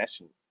top-down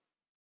fashion.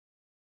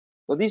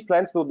 So these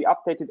plans will be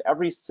updated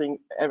every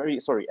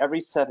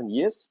 7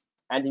 years,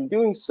 and in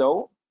doing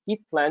so,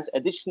 heat plans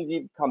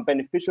additionally become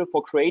beneficial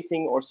for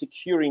creating or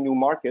securing new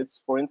markets,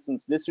 for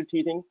instance, district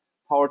heating,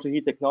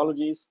 power-to-heat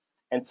technologies,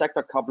 and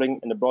sector coupling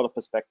in a broader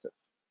perspective.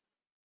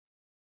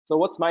 So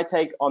what's my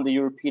take on the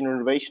European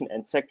renovation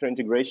and sector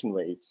integration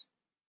waves?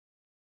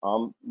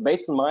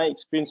 Based on my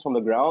experience from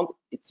the ground,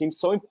 it seems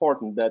so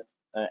important that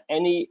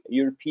any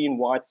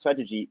European-wide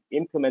strategy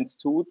implements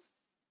tools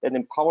that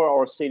empower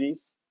our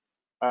cities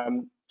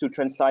to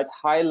translate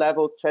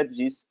high-level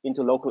strategies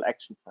into local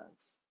action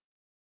plans.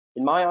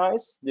 In my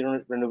eyes,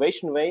 the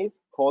renovation wave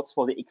calls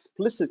for the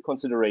explicit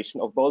consideration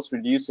of both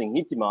reducing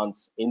heat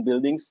demands in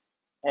buildings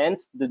and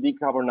the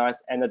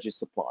decarbonized energy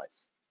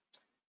supplies.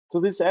 To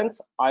this end,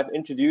 I've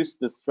introduced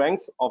the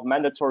strength of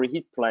mandatory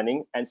heat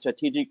planning and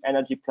strategic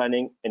energy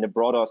planning in a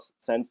broader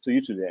sense to you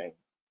today.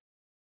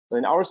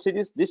 In our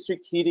cities,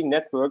 district heating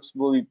networks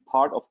will be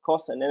part of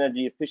cost and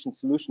energy efficient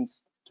solutions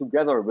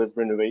together with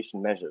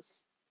renovation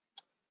measures.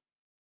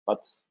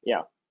 But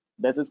yeah,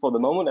 that's it for the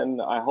moment,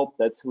 and I hope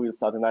that we'll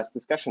start a nice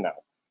discussion now.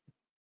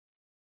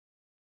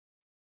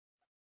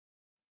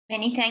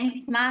 Many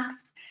thanks, Max.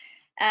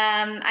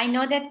 I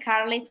know that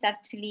Karlis has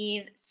to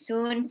leave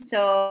soon,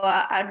 so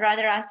I'd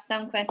rather ask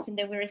some questions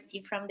that we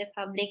received from the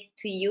public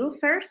to you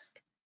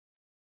first.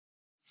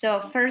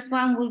 So first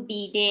one will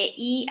be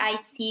the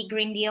EIC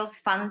Green Deal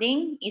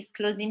funding is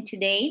closing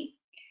today.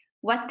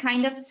 What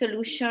kind of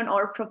solution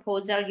or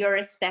proposal you're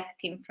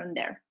expecting from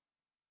there?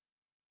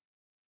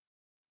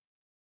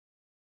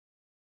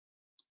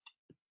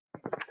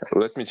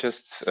 Let me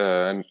just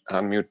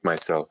unmute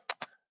myself.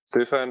 So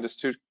if I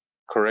understood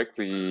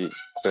correctly,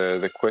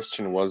 the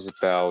question was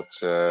about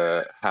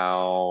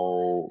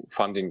how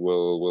funding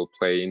will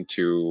play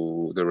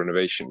into the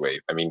renovation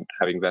wave. I mean,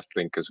 having that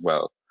link as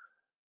well.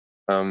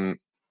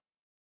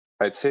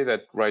 I'd say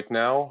that right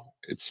now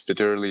it's a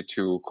bit early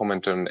to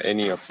comment on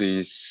any of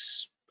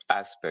these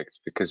aspects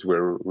because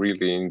we're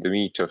really in the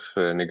meat of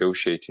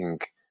negotiating.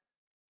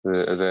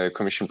 The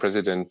Commission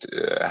President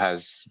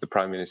has the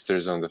Prime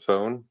Ministers on the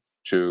phone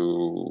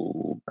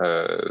to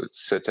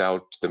set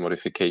out the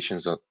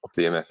modifications of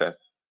the MFF.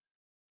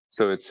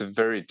 So it's a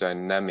very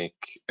dynamic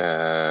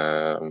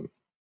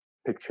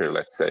picture,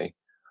 let's say.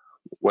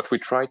 What we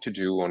try to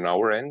do on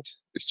our end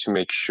is to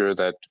make sure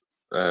that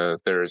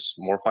there's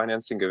more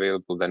financing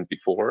available than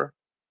before,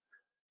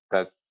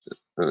 that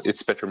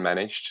it's better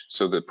managed,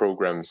 so the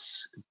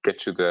programs get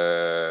to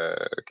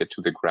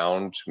the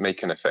ground,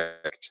 make an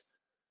effect.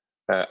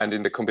 And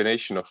in the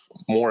combination of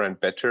more and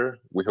better,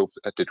 we hope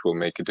that it will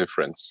make a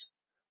difference.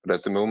 But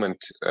at the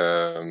moment,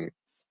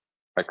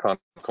 I can't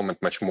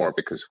comment much more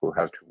because we'll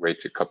have to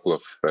wait a couple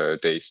of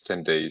days,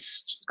 10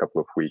 days, a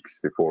couple of weeks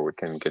before we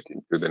can get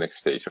into the next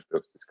stage of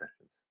those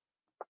discussions.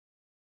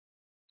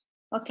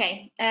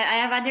 Okay, I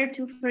have other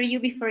two for you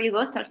before you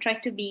go, so I'll try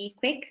to be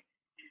quick.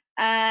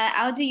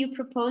 How do you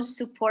propose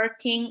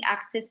supporting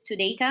access to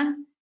data?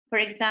 For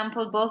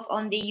example, both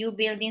on the EU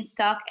building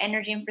stock,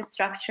 energy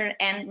infrastructure,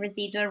 and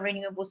residual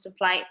renewable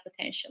supply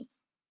potentials?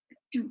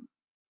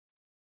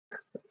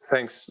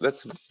 Thanks.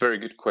 That's a very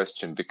good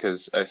question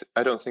because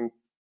I don't think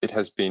it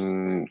has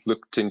been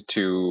looked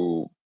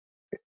into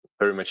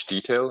very much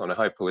detail on a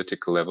high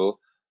political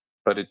level,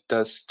 but it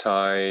does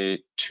tie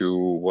to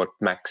what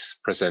Max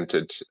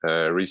presented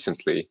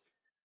recently.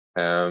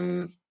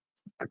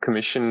 The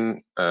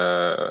Commission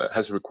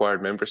has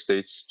required member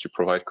states to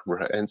provide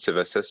comprehensive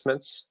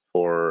assessments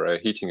for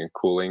heating and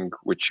cooling,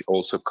 which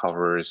also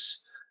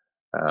covers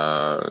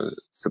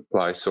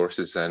supply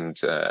sources and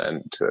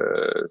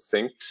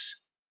sinks.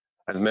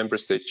 And member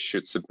states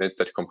should submit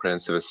that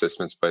comprehensive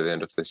assessments by the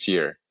end of this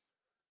year.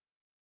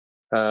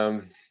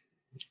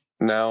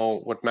 Now,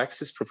 what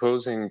Max is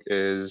proposing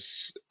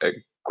is a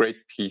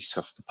great piece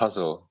of the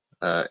puzzle.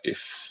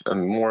 If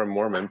more and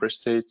more member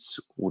states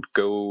would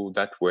go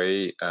that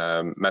way,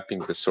 mapping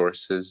the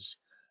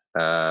sources,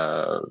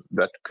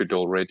 that could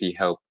already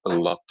help a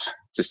lot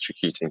district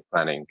heating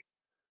planning.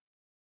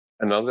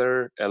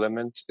 Another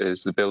element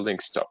is the building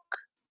stock.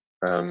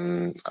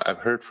 I've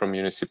heard from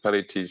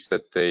municipalities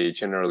that they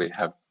generally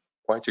have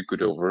quite a good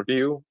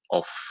overview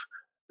of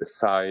the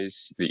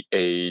size, the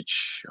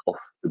age of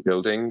the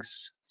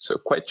buildings, so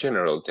quite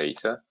general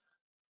data.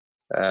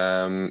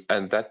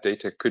 And that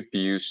data could be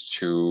used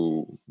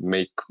to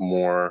make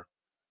more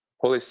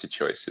policy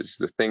choices.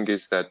 The thing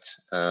is that,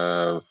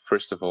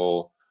 first of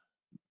all,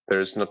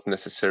 there's not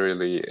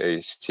necessarily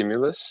a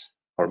stimulus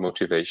or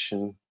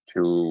motivation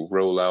to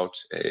roll out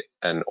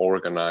an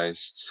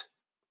organized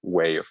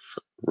way of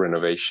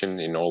renovation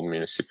in all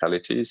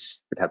municipalities.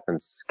 It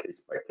happens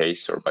case by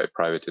case or by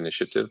private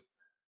initiative.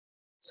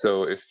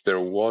 So if there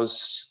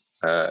was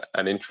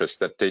an interest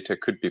that data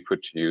could be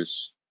put to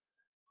use.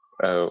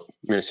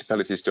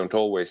 Municipalities don't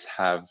always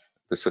have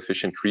the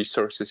sufficient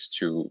resources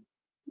to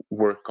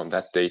work on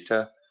that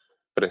data,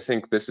 but I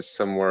think this is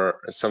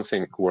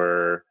something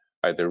where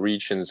either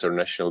regions or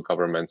national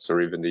governments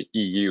or even the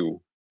EU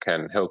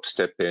can help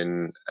step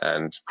in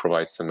and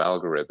provide some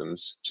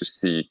algorithms to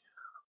see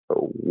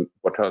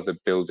what are the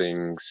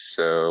buildings,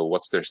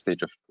 what's their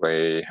state of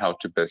play, how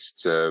to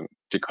best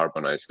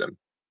decarbonize them.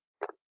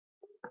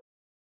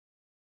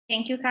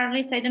 Thank you,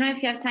 Karlis. I don't know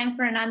if you have time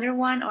for another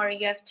one or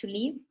you have to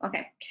leave.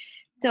 Okay.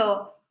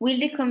 So will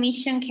the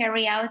Commission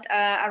carry out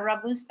a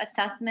robust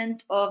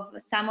assessment of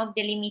some of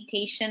the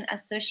limitations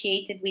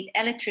associated with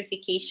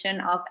electrification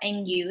of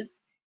end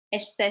use,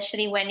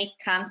 especially when it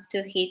comes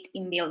to heat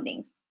in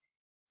buildings?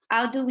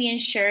 How do we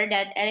ensure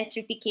that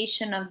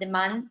electrification of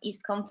demand is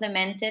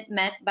complemented,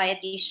 met by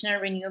additional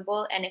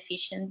renewable and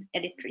efficient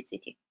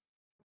electricity?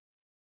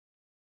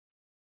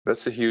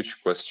 That's a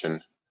huge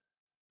question.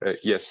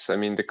 Yes, I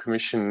mean, the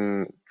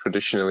Commission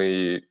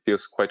traditionally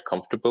feels quite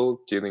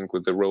comfortable dealing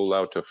with the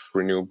rollout of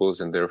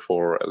renewables and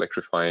therefore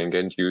electrifying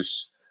end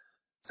use.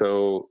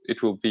 So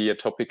it will be a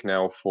topic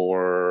now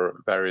for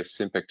various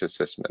impact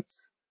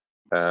assessments.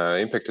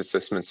 Impact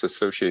assessments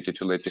associated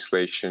to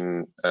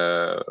legislation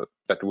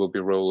that will be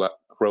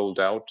rolled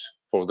out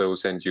for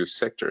those end use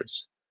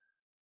sectors.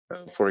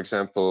 For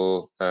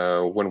example,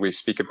 when we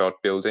speak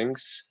about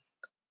buildings,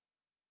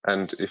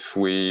 and if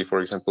we,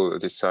 for example,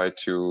 decide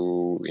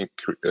to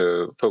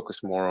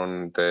focus more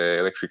on the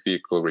electric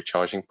vehicle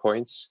recharging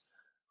points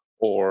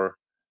or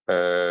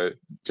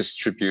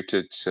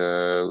distributed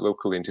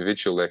local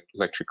individual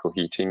electrical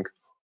heating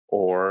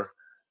or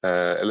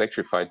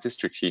electrified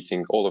district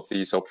heating, all of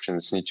these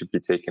options need to be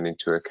taken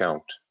into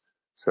account.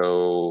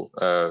 So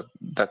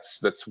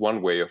that's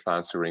one way of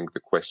answering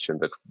the question,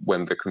 that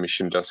when the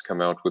Commission does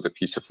come out with a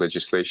piece of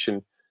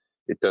legislation,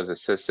 it does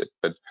assess it.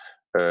 But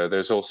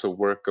there's also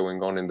work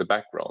going on in the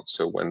background.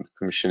 So when the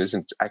Commission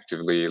isn't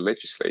actively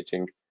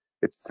legislating,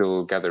 it's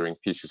still gathering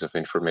pieces of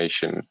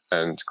information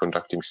and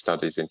conducting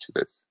studies into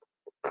this.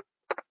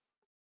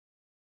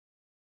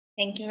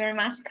 Thank you very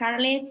much,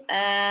 Karlis.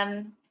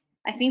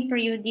 I think for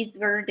you, these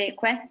were the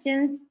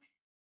questions.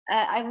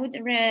 I would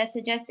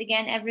suggest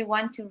again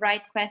everyone to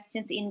write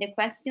questions in the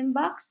question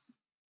box,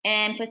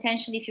 and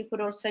potentially if you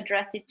could also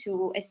address it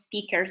to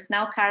speakers.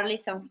 Now,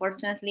 Karlis,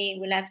 unfortunately,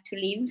 will have to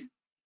leave.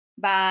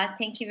 But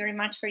thank you very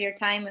much for your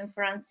time and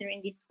for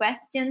answering this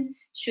question.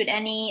 Should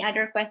any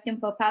other question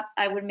pop up,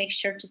 I will make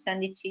sure to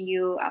send it to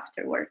you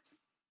afterwards.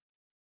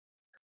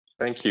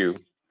 Thank you.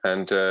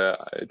 And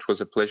it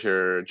was a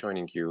pleasure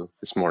joining you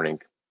this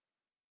morning.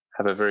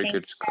 Have a very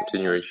good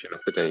continuation of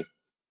the day.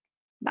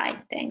 Bye.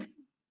 Thanks.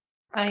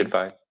 Bye.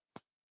 Goodbye.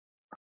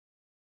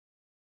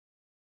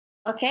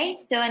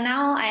 Okay, so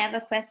now I have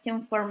a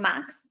question for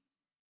Max.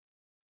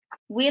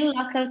 Will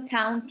local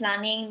town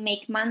planning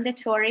make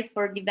mandatory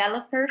for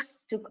developers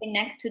to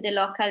connect to the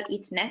local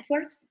heat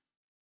networks?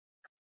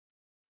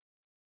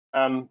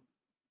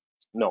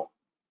 No.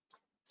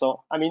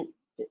 So, I mean,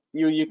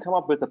 you come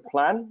up with a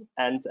plan,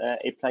 and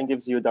a plan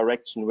gives you a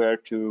direction where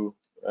to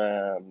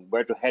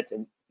head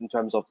in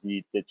terms of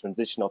the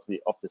transition of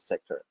the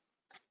sector.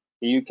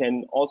 You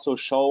can also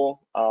show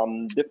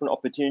different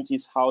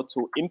opportunities how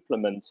to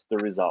implement the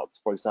results.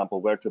 For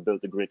example, where to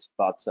build a grid,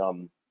 but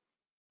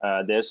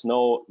there's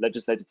no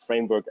legislative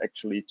framework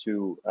actually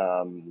to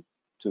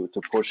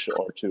push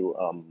or to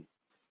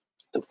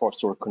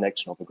foster a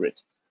connection of a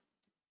grid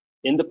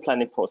in the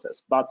planning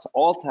process. But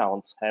all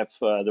towns have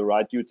the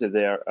right due to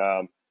their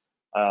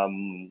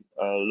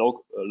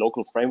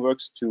local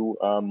frameworks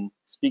to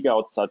speak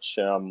out such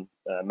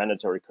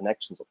mandatory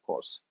connections, of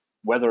course,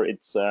 whether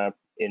it's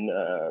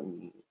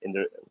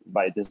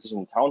by decision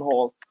in town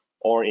hall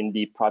or in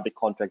the private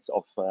contracts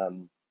of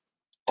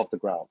the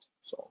ground.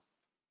 So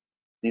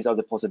these are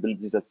the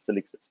possibilities that still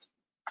exist.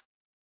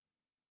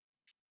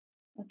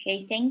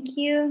 Okay, thank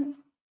you.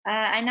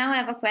 I now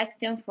have a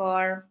question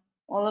for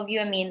all of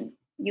you. I mean,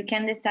 you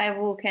can decide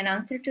who can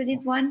answer to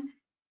this one.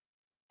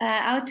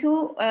 How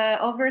to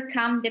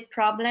overcome the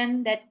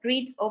problem that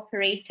grid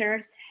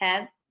operators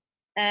have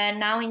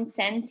now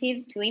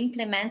incentive to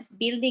implement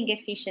building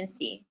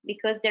efficiency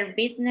because their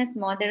business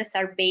models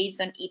are based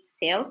on heat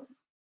sales?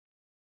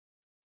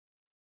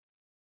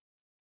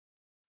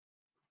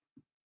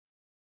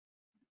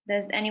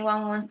 Does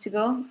anyone wants to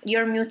go?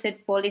 You're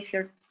muted, Paul. If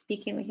you're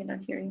speaking, we cannot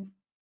hear you.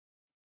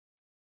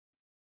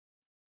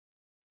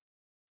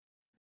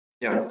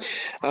 Yeah,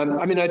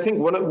 I mean, I think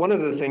one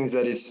of the things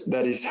that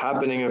is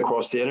happening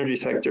across the energy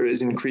sector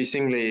is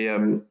increasingly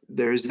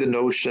there is the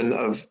notion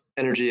of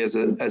energy as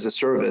a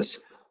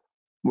service,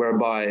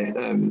 whereby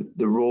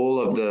the role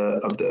of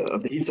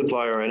the heat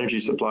supplier or energy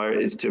supplier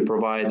is to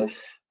provide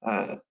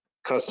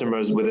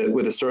customers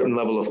with a certain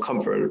level of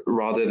comfort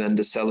rather than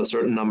to sell a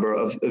certain number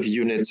of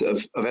units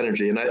of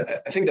energy. And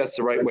I think that's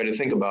the right way to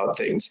think about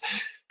things.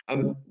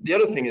 The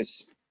other thing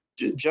is,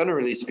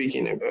 generally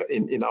speaking,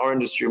 in our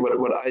industry,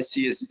 what I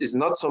see is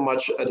not so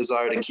much a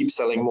desire to keep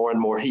selling more and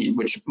more heat,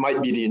 which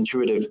might be the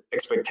intuitive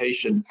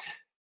expectation,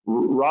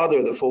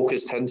 Rather, the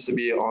focus tends to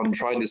be on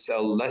trying to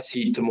sell less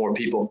heat to more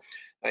people.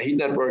 Heat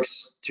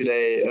networks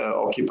today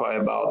occupy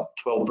about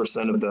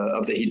 12%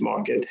 of the heat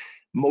market.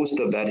 Most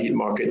of that heat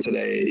market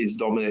today is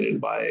dominated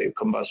by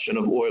combustion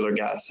of oil or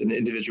gas in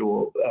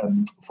individual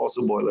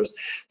fossil boilers.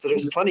 So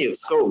there's plenty of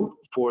scope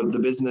for the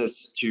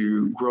business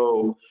to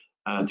grow,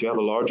 to have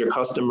a larger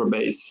customer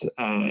base,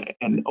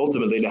 and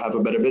ultimately to have a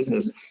better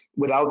business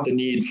without the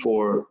need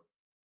for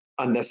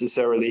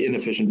unnecessarily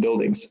inefficient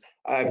buildings.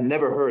 I've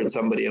never heard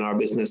somebody in our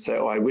business say,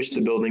 oh, I wish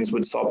the buildings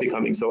would stop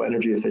becoming so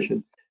energy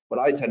efficient. What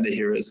I tend to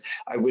hear is,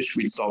 I wish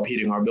we'd stop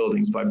heating our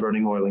buildings by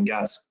burning oil and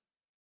gas.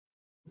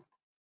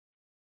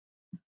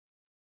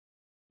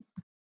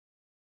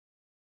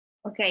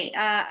 Okay,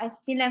 I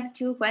still have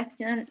 2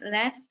 questions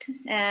left.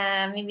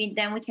 Maybe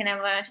then we can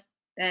have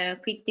a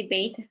quick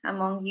debate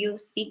among you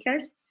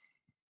speakers.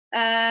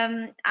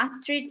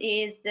 Astrid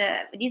is,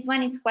 this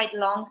one is quite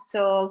long,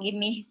 so give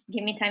me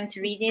time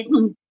to read it.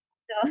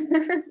 So,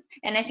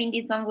 and I think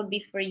this one would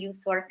be for you,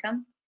 Sorcha.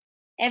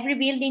 Every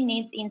building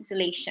needs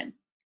insulation.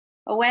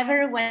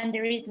 However, when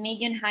there is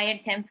medium higher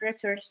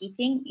temperature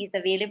heating is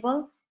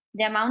available,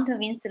 the amount of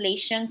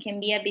insulation can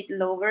be a bit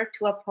lower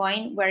to a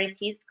point where it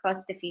is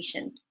cost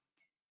efficient.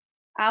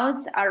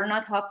 Houses are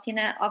not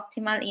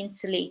optimal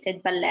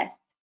insulated, but less,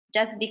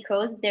 just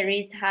because there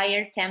is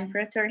higher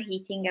temperature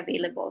heating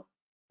available,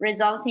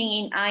 resulting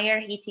in higher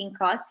heating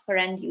costs for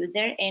end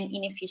user and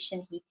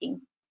inefficient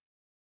heating.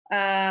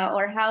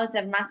 Or houses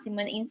are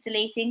maximum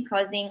insulating,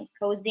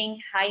 causing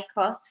high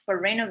costs for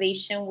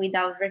renovation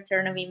without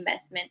return of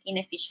investment in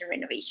efficient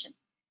renovation.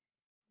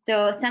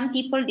 So some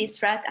people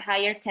distrust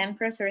higher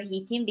temperature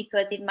heating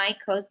because it might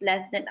cause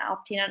less than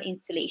optimal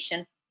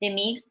insulation. The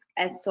mix,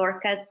 as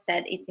Sorcha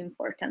said, it's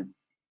important.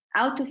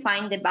 How to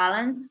find the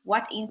balance?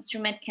 What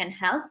instrument can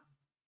help?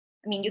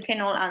 I mean, you can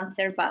all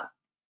answer, but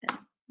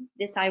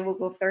this I will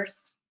go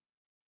first.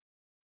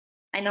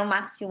 I know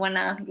Max, you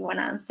wanna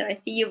answer. I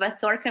see you,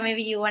 but Sorcha,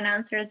 maybe you wanna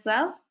answer as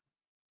well.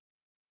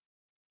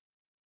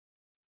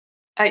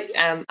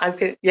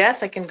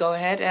 Yes, I can go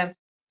ahead.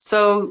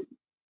 So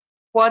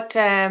what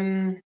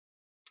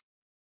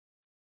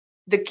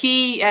the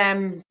key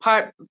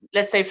part,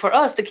 let's say for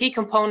us, the key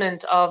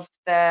component of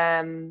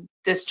the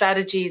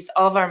strategies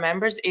of our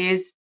members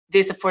is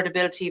this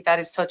affordability that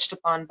is touched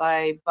upon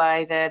by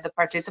the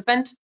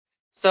participant.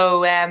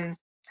 So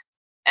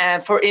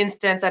for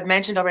instance, I've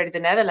mentioned already the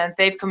Netherlands,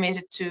 they've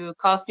committed to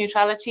cost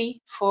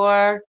neutrality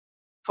for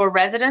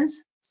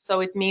residents.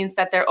 So it means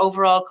that their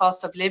overall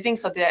cost of living,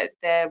 so the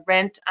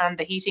rent and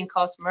the heating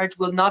cost merge,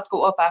 will not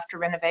go up after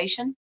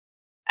renovation.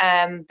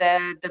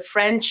 The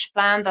French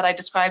plan that I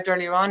described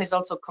earlier on is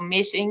also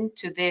committing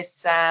to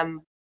this,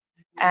 to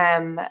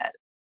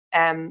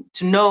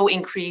no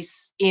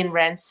increase in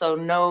rent. So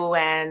no,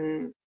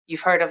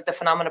 you've heard of the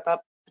phenomena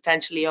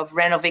potentially of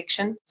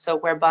renoviction, so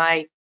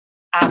whereby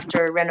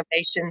after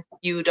renovation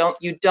you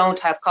don't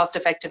have cost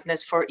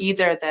effectiveness for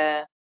either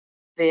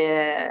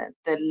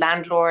the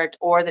landlord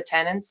or the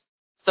tenants.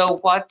 So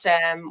what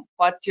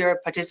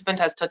your participant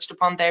has touched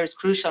upon there is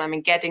crucial. I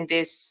mean, getting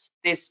this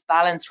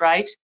balance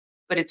right,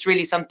 but it's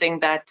really something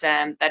that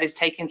that is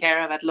taken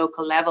care of at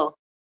local level.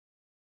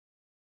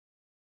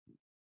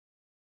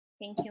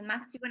 Thank you.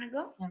 Max, you want to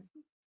go?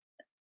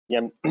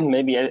 Yeah,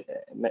 maybe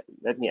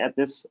let me add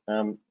this.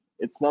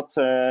 It's not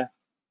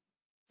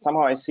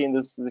somehow I see in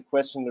this the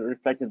question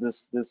reflected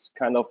this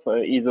kind of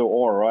either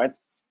or, right?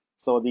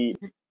 So the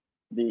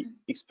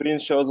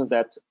experience shows us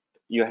that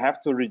you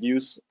have to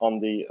reduce on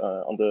the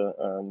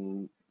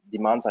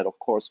demand side, of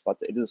course, but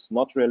it is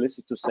not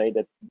realistic to say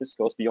that this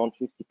goes beyond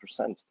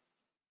 50%.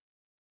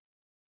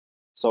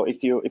 So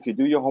if you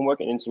do your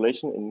homework in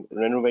insulation, in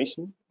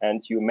renovation,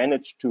 and you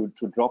manage to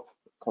drop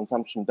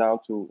consumption down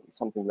to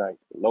something like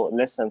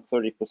less than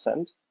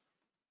 30%,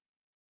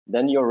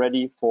 then you're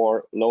ready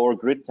for lower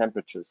grid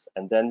temperatures,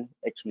 and then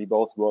actually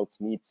both worlds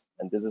meet.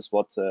 And this is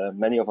what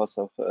many of us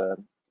have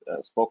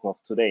spoken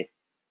of today.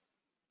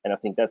 And I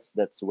think that's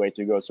the way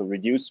to go. So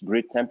reduce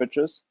grid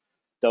temperatures,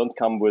 don't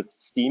come with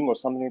steam or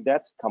something like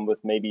that, come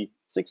with maybe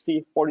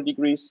 60, 40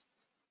 degrees,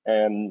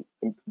 and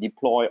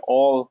deploy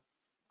all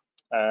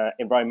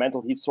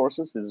environmental heat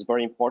sources. This is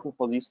very important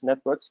for these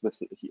networks with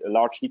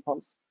large heat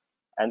pumps.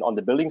 And on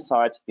the building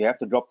side, you have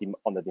to drop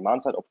on the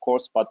demand side, of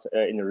course, but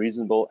in a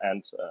reasonable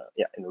and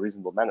in a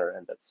reasonable manner,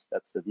 and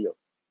that's the deal.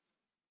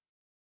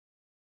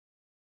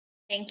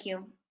 Thank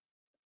you.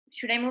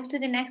 Should I move to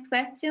the next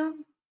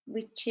question,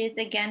 which is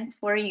again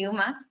for you,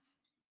 Max?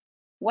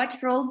 What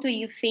role do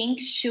you think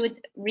should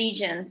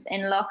regions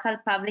and local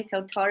public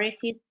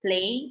authorities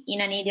play in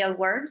an ideal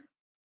world?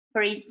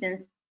 For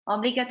instance,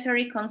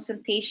 obligatory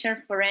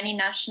consultation for any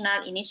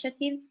national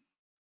initiatives?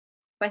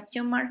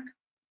 Question mark.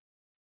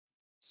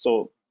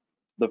 So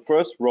the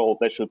first role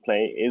they should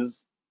play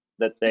is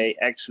that they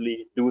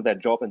actually do their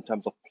job in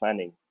terms of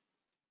planning.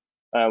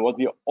 What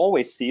we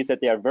always see is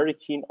that they are very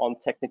keen on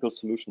technical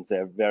solutions.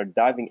 They're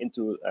diving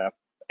into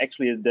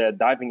they're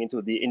diving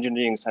into the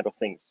engineering side of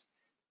things.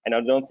 And I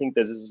don't think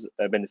this is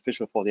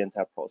beneficial for the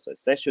entire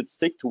process. They should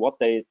stick to what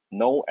they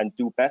know and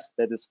do best,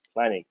 that is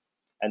planning.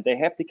 and they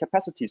have the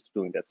capacities to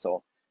doing that.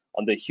 So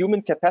on the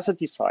human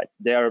capacity side,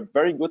 they are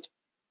very good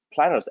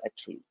planners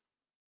actually.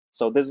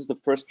 So this is the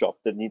first job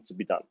that needs to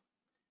be done,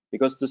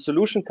 because the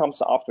solution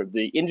comes after,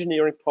 the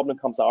engineering problem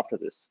comes after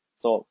this.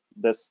 So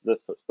that's the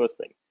first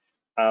thing.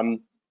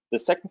 The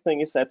second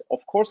thing is that,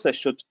 of course, they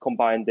should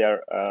combine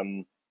their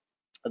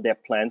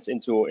plans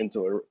into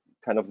a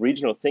kind of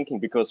regional thinking,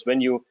 because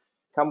when you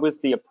come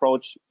with the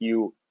approach,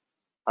 you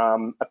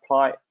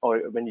apply, or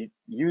when you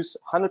use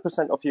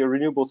 100% of your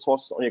renewable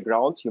sources on your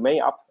ground, you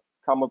may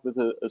come up with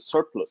a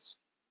surplus,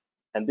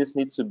 and this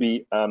needs to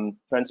be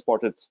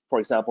transported. For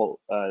example,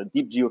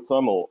 deep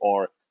geothermal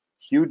or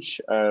huge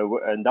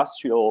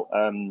industrial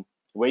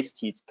waste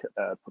heat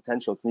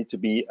potentials need to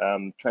be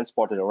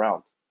transported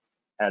around,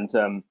 and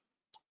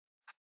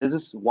this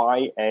is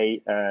why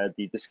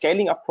the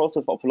scaling up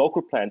process of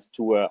local plans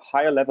to a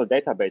higher level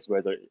database,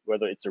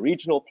 whether it's a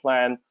regional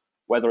plan,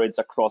 whether it's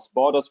across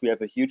borders. We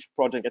have a huge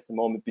project at the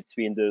moment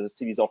between the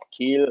cities of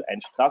Kiel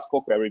and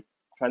Strasbourg, where we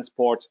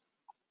transport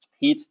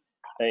heat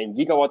in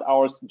gigawatt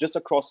hours just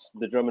across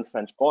the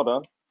German-French border.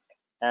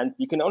 And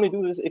you can only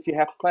do this if you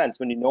have plans,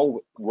 when you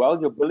know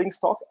well your building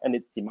stock and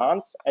its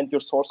demands and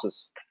your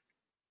sources.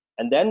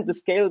 And then the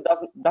scale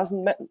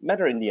doesn't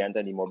matter in the end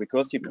anymore,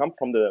 because you come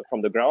from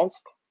the ground,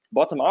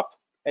 bottom up,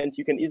 and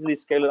you can easily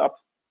scale it up.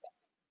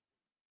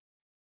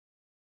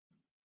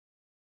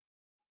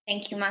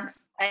 Thank you, Max.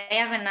 I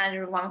have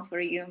another one for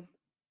you.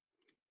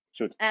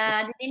 Shoot.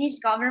 The Danish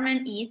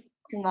government is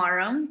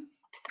tomorrow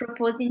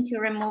proposing to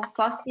remove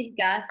fossil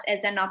gas as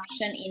an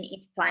option in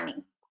its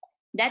planning.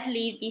 That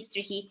leaves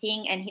district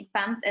heating and heat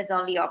pumps as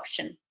only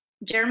option.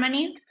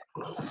 Germany?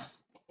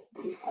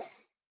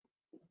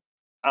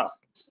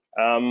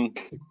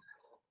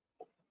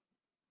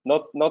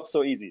 Not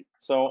so easy.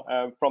 So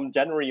from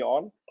January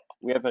on,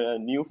 we have a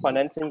new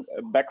financing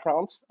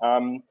background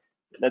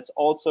that's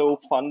also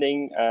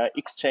funding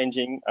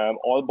exchanging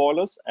oil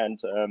boilers and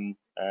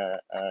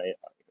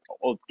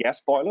old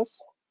gas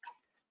boilers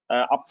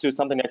up to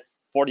something like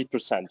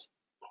 40%.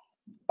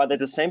 But at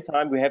the same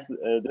time, we have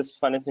this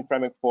financing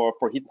framework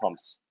for heat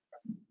pumps.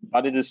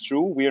 But it is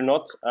true, we are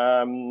not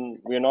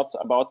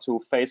about to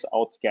phase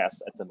out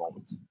gas at the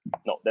moment.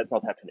 No, that's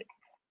not happening.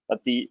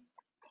 But the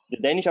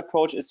Danish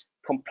approach is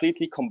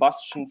completely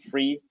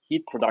combustion-free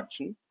heat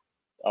production,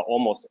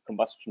 almost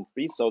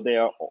combustion-free. So they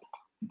are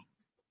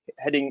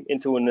heading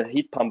into a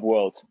heat pump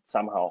world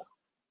somehow,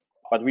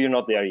 but we are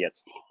not there yet.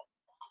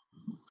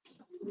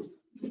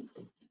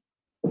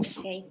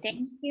 Okay,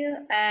 thank you.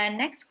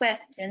 Next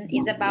question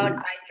is about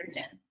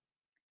hydrogen.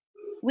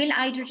 Will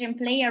hydrogen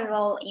play a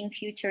role in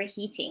future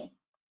heating?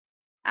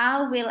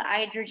 How will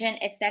hydrogen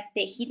affect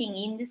the heating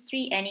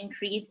industry and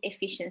increase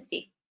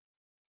efficiency?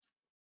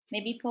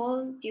 Maybe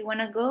Paul, do you want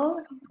to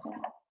go?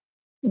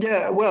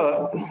 Yeah,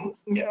 well,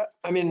 yeah,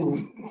 I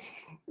mean,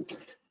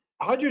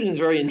 hydrogen is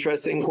very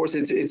interesting. Of course,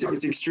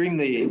 it's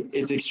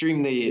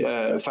extremely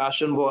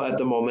fashionable at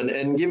the moment,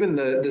 and given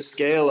the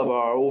scale of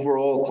our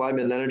overall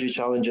climate and energy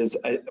challenges,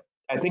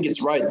 I think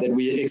it's right that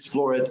we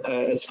explore it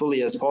as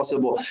fully as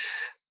possible.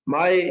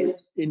 My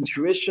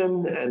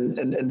intuition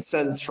and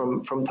sense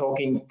from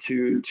talking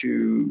to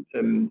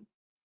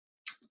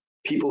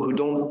people who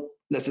don't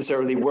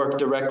necessarily work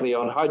directly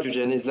on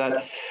hydrogen is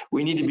that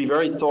we need to be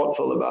very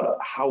thoughtful about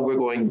how we're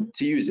going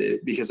to use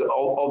it, because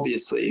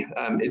obviously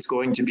it's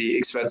going to be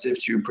expensive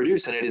to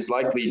produce, and it is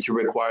likely to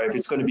require, if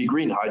it's going to be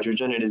green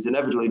hydrogen, it is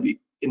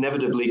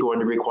inevitably going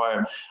to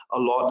require a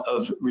lot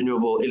of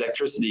renewable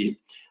electricity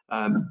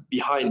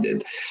behind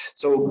it.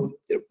 So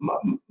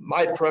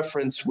my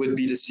preference would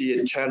be to see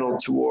it channeled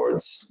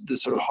towards the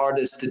sort of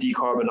hardest to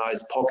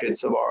decarbonize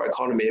pockets of our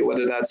economy,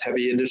 whether that's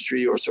heavy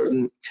industry or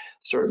certain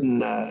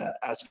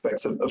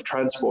aspects of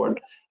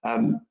transport.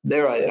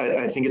 There,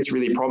 I think it's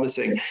really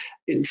promising.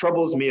 It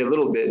troubles me a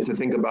little bit to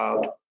think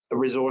about a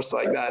resource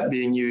like that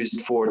being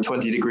used for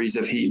 20 degrees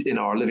of heat in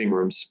our living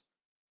rooms.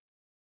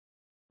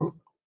 I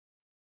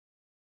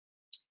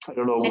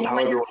don't know how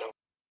everyone else.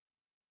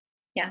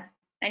 Yeah.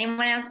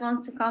 Anyone else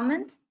wants to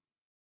comment?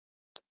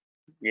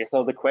 Yeah,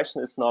 so the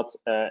question is not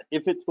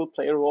if it will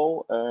play a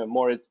role,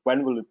 more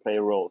when will it play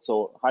a role.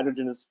 So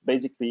hydrogen is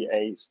basically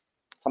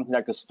something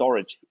like a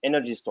storage,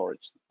 energy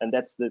storage, and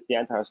that's the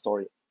entire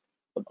story,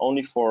 but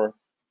only for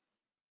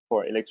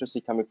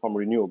electricity coming from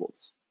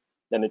renewables.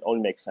 Then it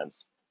only makes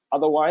sense.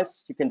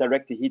 Otherwise, you can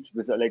directly heat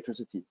with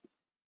electricity.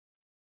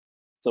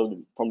 So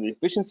from the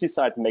efficiency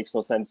side, it makes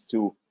no sense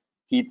to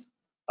heat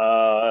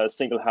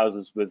single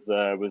houses with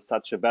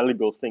such a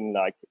valuable thing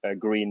like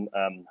green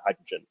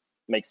hydrogen.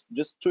 Makes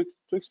just too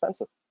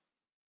expensive.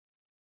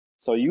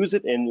 So use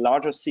it in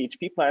larger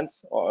CHP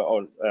plants,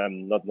 or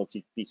not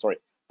CHP, sorry,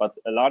 but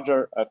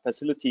larger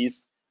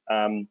facilities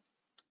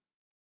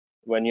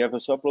when you have a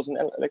surplus in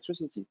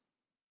electricity.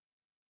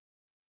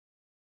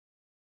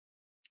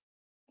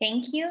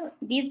 Thank you.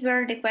 These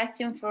were the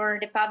questions for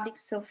the public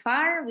so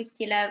far. We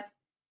still have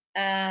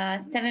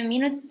 7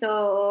 minutes,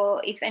 so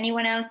if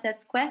anyone else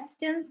has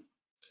questions,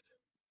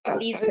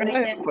 please I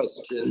have a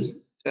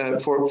question.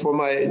 for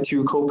my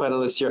two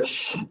co-panelists here.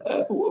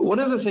 One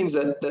of the things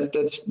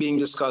that's being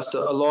discussed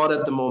a lot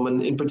at the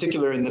moment, in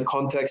particular in the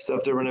context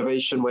of the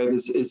renovation wave,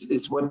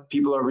 is what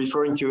people are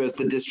referring to as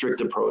the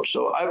district approach.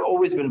 So I've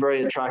always been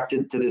very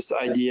attracted to this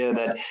idea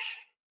that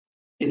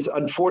it's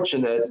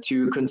unfortunate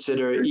to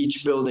consider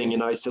each building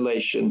in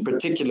isolation,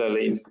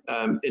 particularly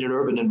in an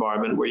urban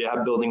environment where you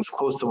have buildings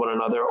close to one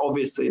another.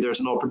 Obviously,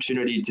 there's an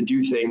opportunity to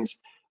do things,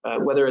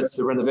 whether it's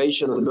the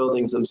renovation of the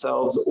buildings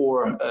themselves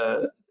or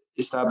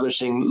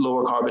establishing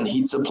lower carbon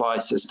heat supply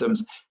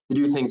systems, to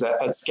do things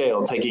at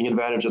scale, taking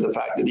advantage of the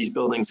fact that these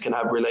buildings can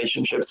have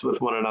relationships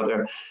with one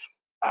another.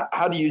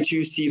 How do you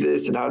two see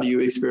this, and how do you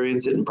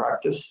experience it in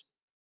practice?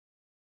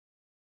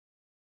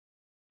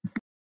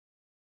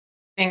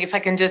 If I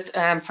can just,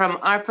 from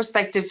our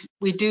perspective,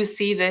 we do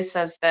see this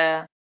as I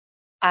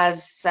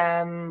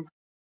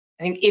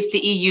think if the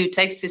EU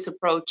takes this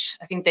approach,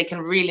 I think they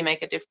can really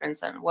make a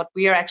difference. And what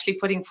we are actually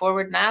putting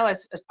forward now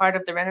as part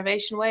of the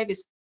Renovation Wave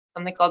is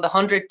something called the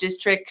 100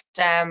 District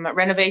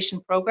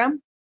Renovation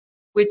Programme,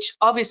 which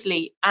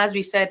obviously, as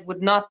we said,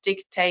 would not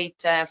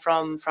dictate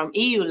from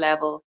EU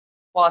level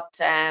what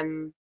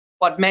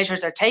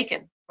measures are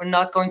taken. We're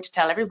not going to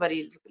tell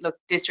everybody, look,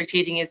 district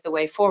heating is the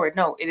way forward.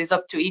 No, it is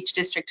up to each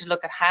district to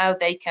look at how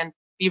they can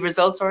be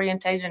results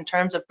orientated in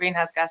terms of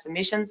greenhouse gas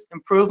emissions,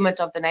 improvement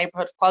of the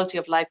neighbourhood quality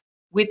of life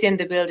within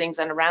the buildings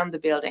and around the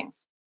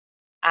buildings.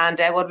 And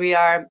what we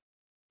are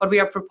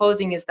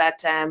proposing is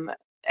that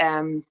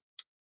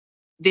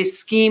this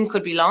scheme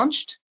could be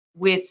launched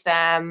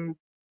without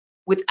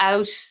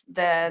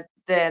the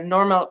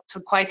normal, so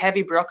quite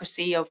heavy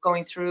bureaucracy of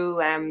going through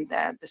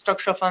the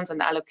structural funds and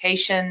the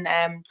allocation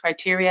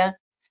criteria.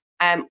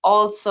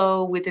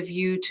 Also with a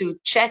view to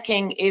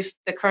checking if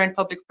the current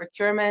public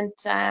procurement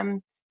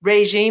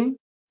regime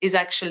is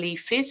actually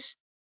fit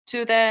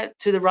to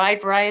the right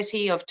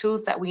variety of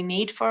tools that we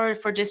need for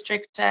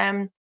district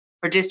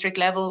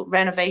level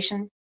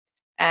renovation.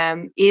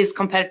 Is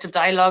competitive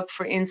dialogue,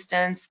 for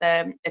instance,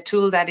 a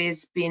tool that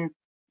is been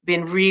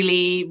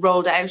really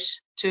rolled out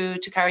to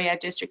carry out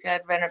district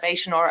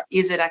renovation, or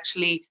is it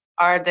actually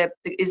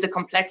is the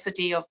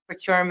complexity of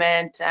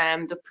procurement,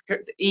 the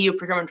EU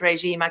procurement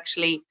regime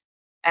actually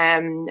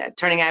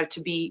turning out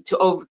to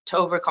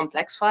over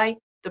complexify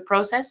the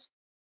process?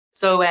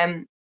 So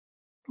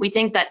we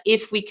think that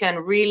if we can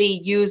really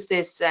use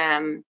this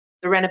the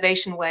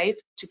renovation wave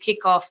to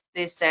kick off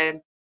this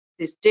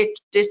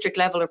district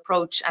level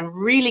approach and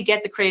really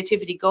get the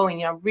creativity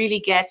going, really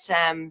get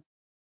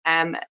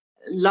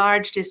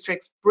large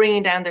districts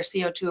bringing down their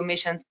CO2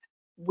 emissions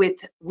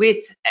with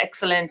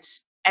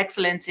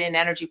excellence in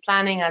energy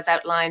planning, as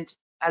outlined,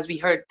 as we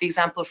heard the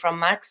example from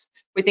Max.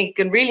 We think it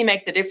can really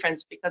make the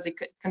difference, because it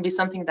can be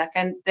something that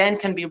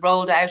can be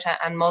rolled out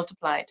and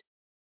multiplied.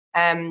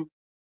 And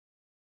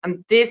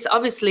this,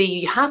 obviously,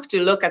 you have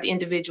to look at the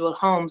individual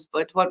homes,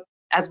 but what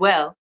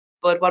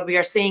we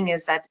are seeing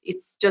is that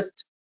it's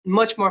just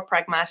much more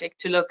pragmatic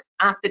to look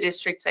at the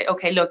district, say,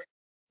 okay, look,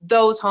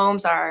 those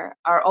homes are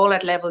all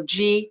at level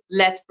G,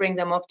 let's bring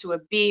them up to a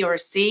B or a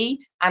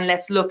C, and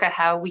let's look at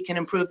how we can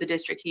improve the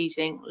district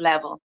heating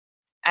level.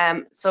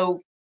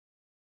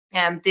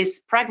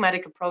 This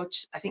pragmatic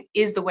approach, I think,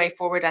 is the way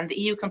forward, and the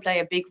EU can play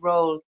a big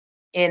role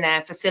in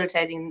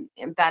facilitating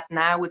that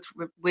now with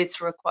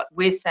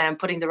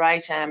putting the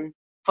right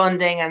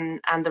funding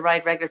and the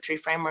right regulatory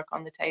framework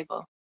on the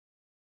table.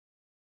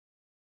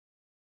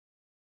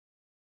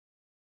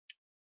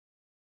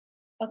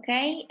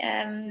 Okay,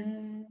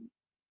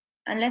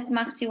 unless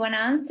Max, you want to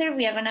answer,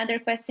 we have another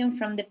question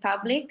from the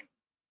public.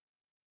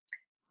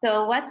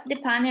 So what's the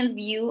panel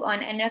view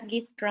on Energy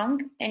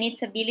Strong and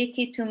its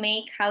ability to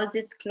make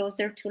houses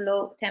closer to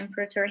low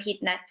temperature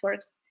heat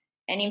networks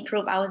and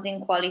improve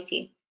housing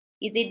quality?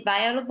 Is it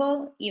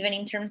viable even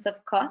in terms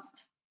of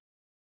cost?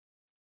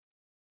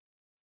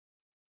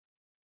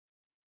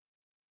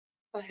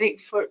 I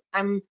think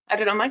I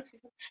don't know, Max.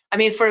 I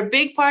mean, for a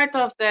big part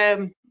of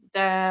the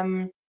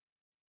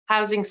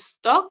housing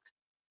stock,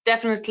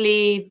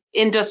 definitely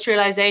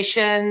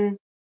industrialization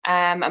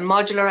and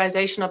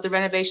modularization of the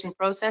renovation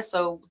process.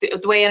 So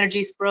the way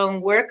Energy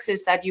Sprung works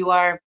is that you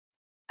are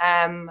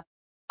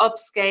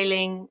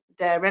upscaling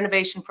the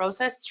renovation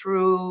process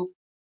through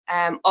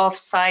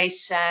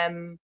off-site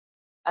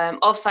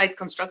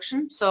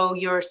construction. So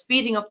you're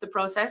speeding up the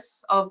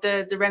process of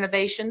the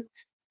renovation.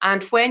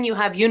 And when you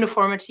have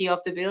uniformity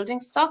of the building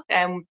stock,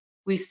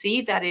 we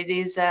see that it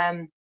is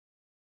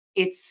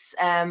it's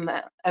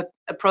a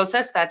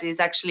process that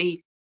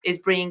is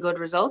bringing good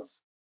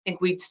results. I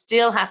think we'd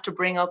still have to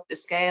bring up the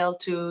scale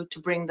to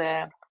bring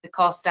the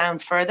cost down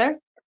further.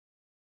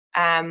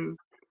 And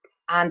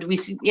we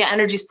see,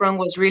 Energy Sprung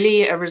was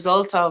really a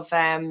result of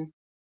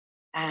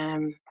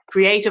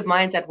creative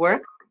minds at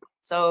work.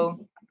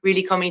 So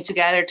really coming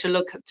together to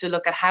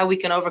look at how we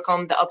can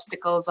overcome the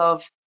obstacles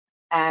of,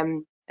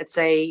 let's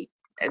say,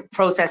 a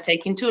process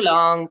taking too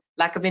long,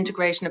 lack of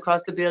integration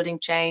across the building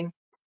chain,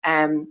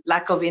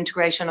 lack of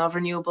integration of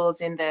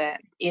renewables in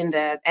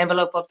the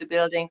envelope of the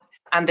building,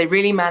 and they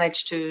really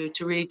managed to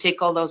really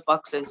tick all those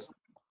boxes.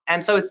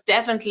 And so it's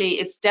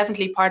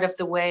definitely part of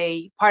the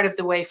way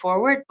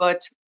forward.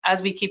 But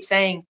as we keep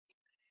saying,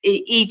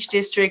 each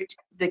district,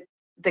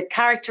 the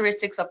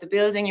characteristics of the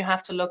building you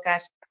have to look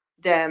at,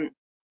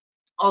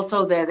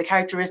 also the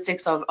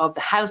characteristics of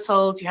the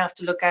household. You have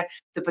to look at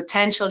the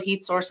potential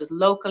heat sources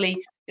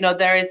locally. You know,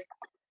 there's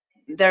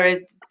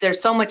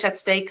so much at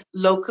stake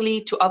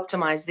locally to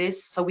optimize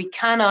this. So we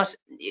cannot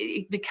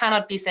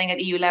be saying at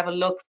EU level,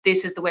 look,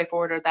 this is the way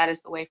forward or that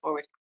is the way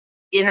forward.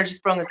 Energy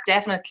Sprung is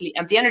definitely,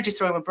 and the Energy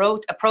Sprung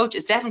approach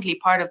is definitely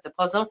part of the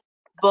puzzle,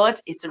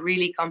 but it's a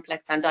really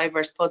complex and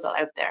diverse puzzle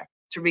out there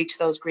to reach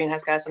those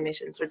greenhouse gas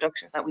emissions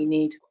reductions that we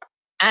need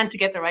and to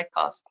get the right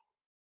cost.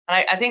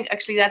 And I think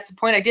actually that's the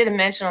point I didn't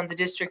mention on the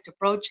district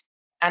approach,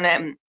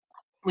 and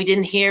we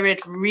didn't hear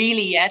it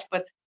really yet,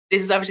 but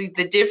this is obviously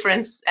the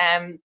difference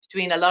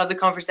between a lot of the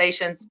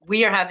conversations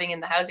we are having in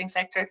the housing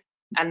sector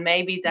and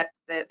maybe that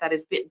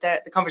is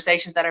the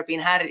conversations that are being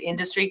had in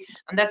industry,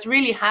 and that's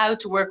really how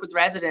to work with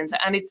residents.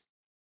 And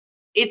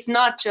it's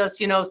not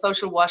just, you know,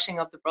 social washing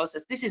of the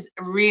process. This is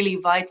a really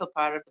vital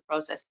part of the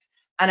process.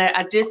 And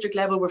at district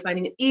level, we're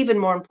finding it even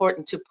more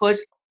important to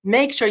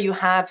make sure you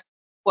have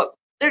what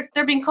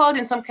they're being called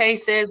in some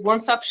cases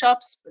one-stop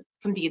shops, but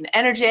can be an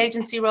energy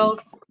agency role,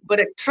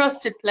 but a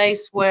trusted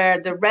place where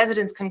the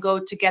residents can go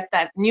to get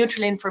that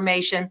neutral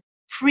information,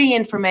 free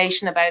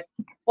information about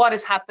what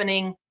is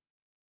happening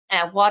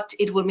and what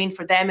it will mean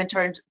for them in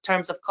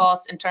terms of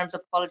cost, in terms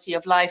of quality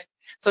of life.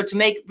 So to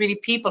make really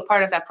people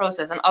part of that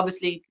process, and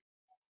obviously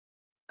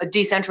a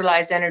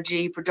decentralized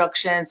energy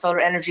production, solar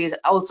energy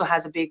also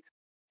has a big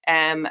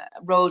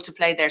role to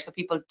play there. So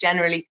people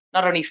generally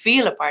not only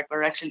feel a part,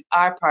 but actually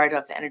are part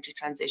of the energy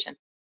transition.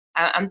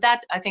 And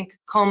that, I think,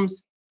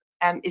 comes,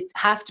 it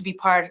has to be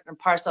part and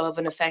parcel of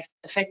an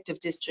effective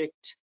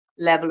district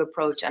level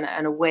approach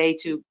and a way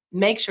to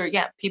make sure,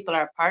 yeah, people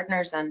are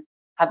partners and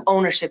have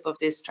ownership of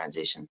this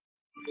transition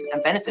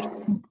and benefit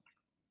from it.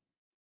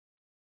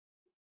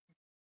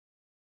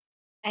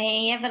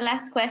 I have a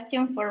last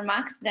question for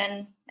Max,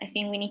 then I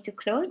think we need to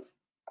close.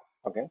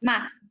 Okay.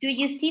 Max, do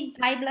you see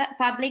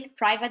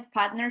public-private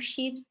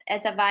partnerships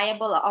as a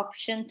viable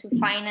option to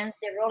finance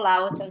the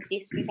rollout of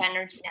district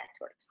energy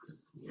networks?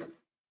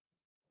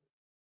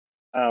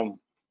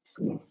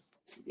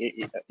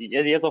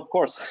 Yes, of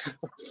course.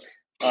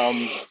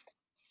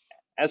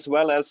 As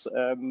well as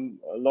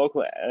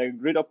local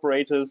grid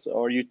operators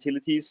or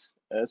utilities,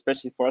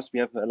 especially for us, we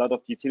have a lot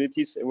of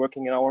utilities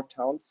working in our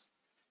towns,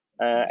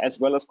 as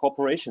well as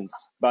corporations.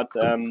 But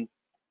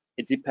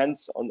it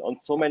depends on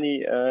so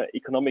many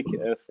economic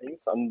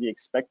things, on the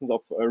expectance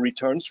of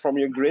returns from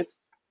your grid.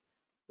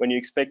 When you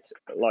expect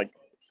like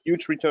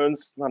huge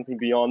returns, something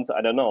beyond,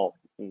 I don't know,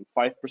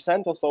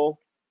 5% or so,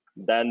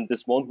 then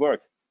this won't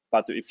work.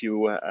 But if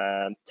you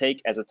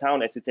take as a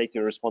town, as you take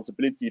your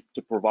responsibility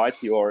to provide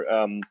your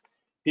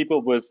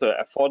people with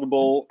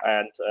affordable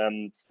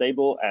and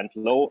stable and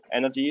low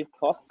energy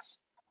costs,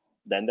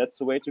 then that's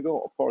the way to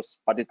go, of course.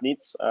 But it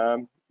needs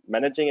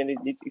managing and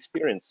it needs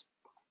experience.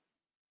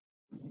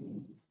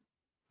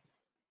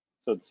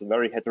 So it's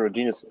very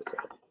heterogeneous, so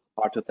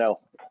hard to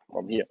tell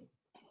from here.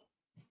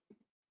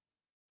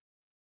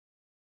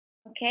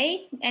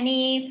 Okay,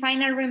 any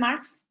final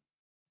remarks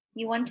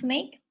you want to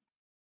make?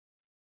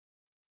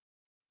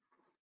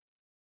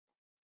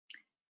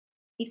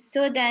 If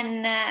so,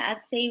 then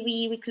I'd say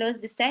we close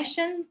the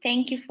session.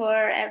 Thank you for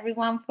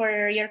everyone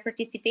for your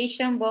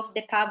participation, both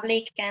the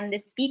public and the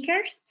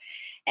speakers.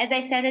 As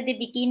I said at the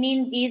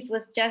beginning, this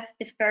was just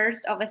the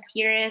first of a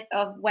series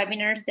of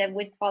webinars that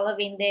would follow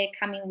in the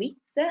coming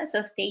weeks,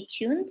 so stay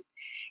tuned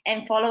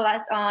and follow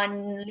us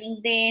on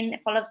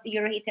LinkedIn, follow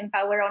Euroheat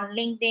Empower on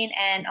LinkedIn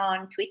and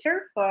on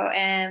Twitter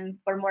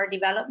for more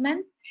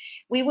developments.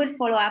 We will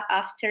follow up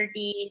after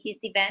this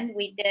event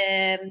with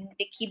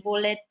the key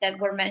bullets that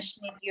were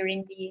mentioned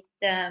during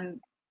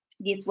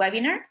this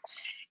webinar.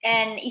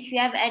 And if you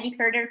have any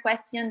further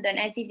questions, don't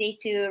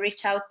hesitate to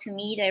reach out to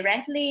me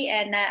directly,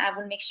 and I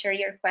will make sure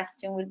your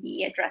question will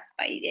be addressed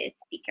by the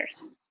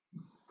speakers.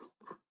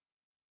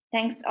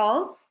 Thanks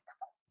all.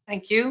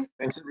 Thank you.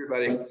 Thanks,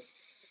 everybody.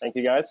 Thank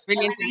you, guys.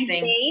 Really Have a nice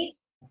interesting. day.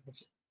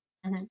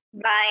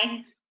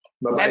 Bye.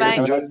 Bye-bye. Bye-bye.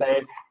 Have a nice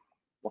day.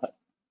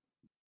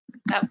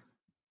 Bye.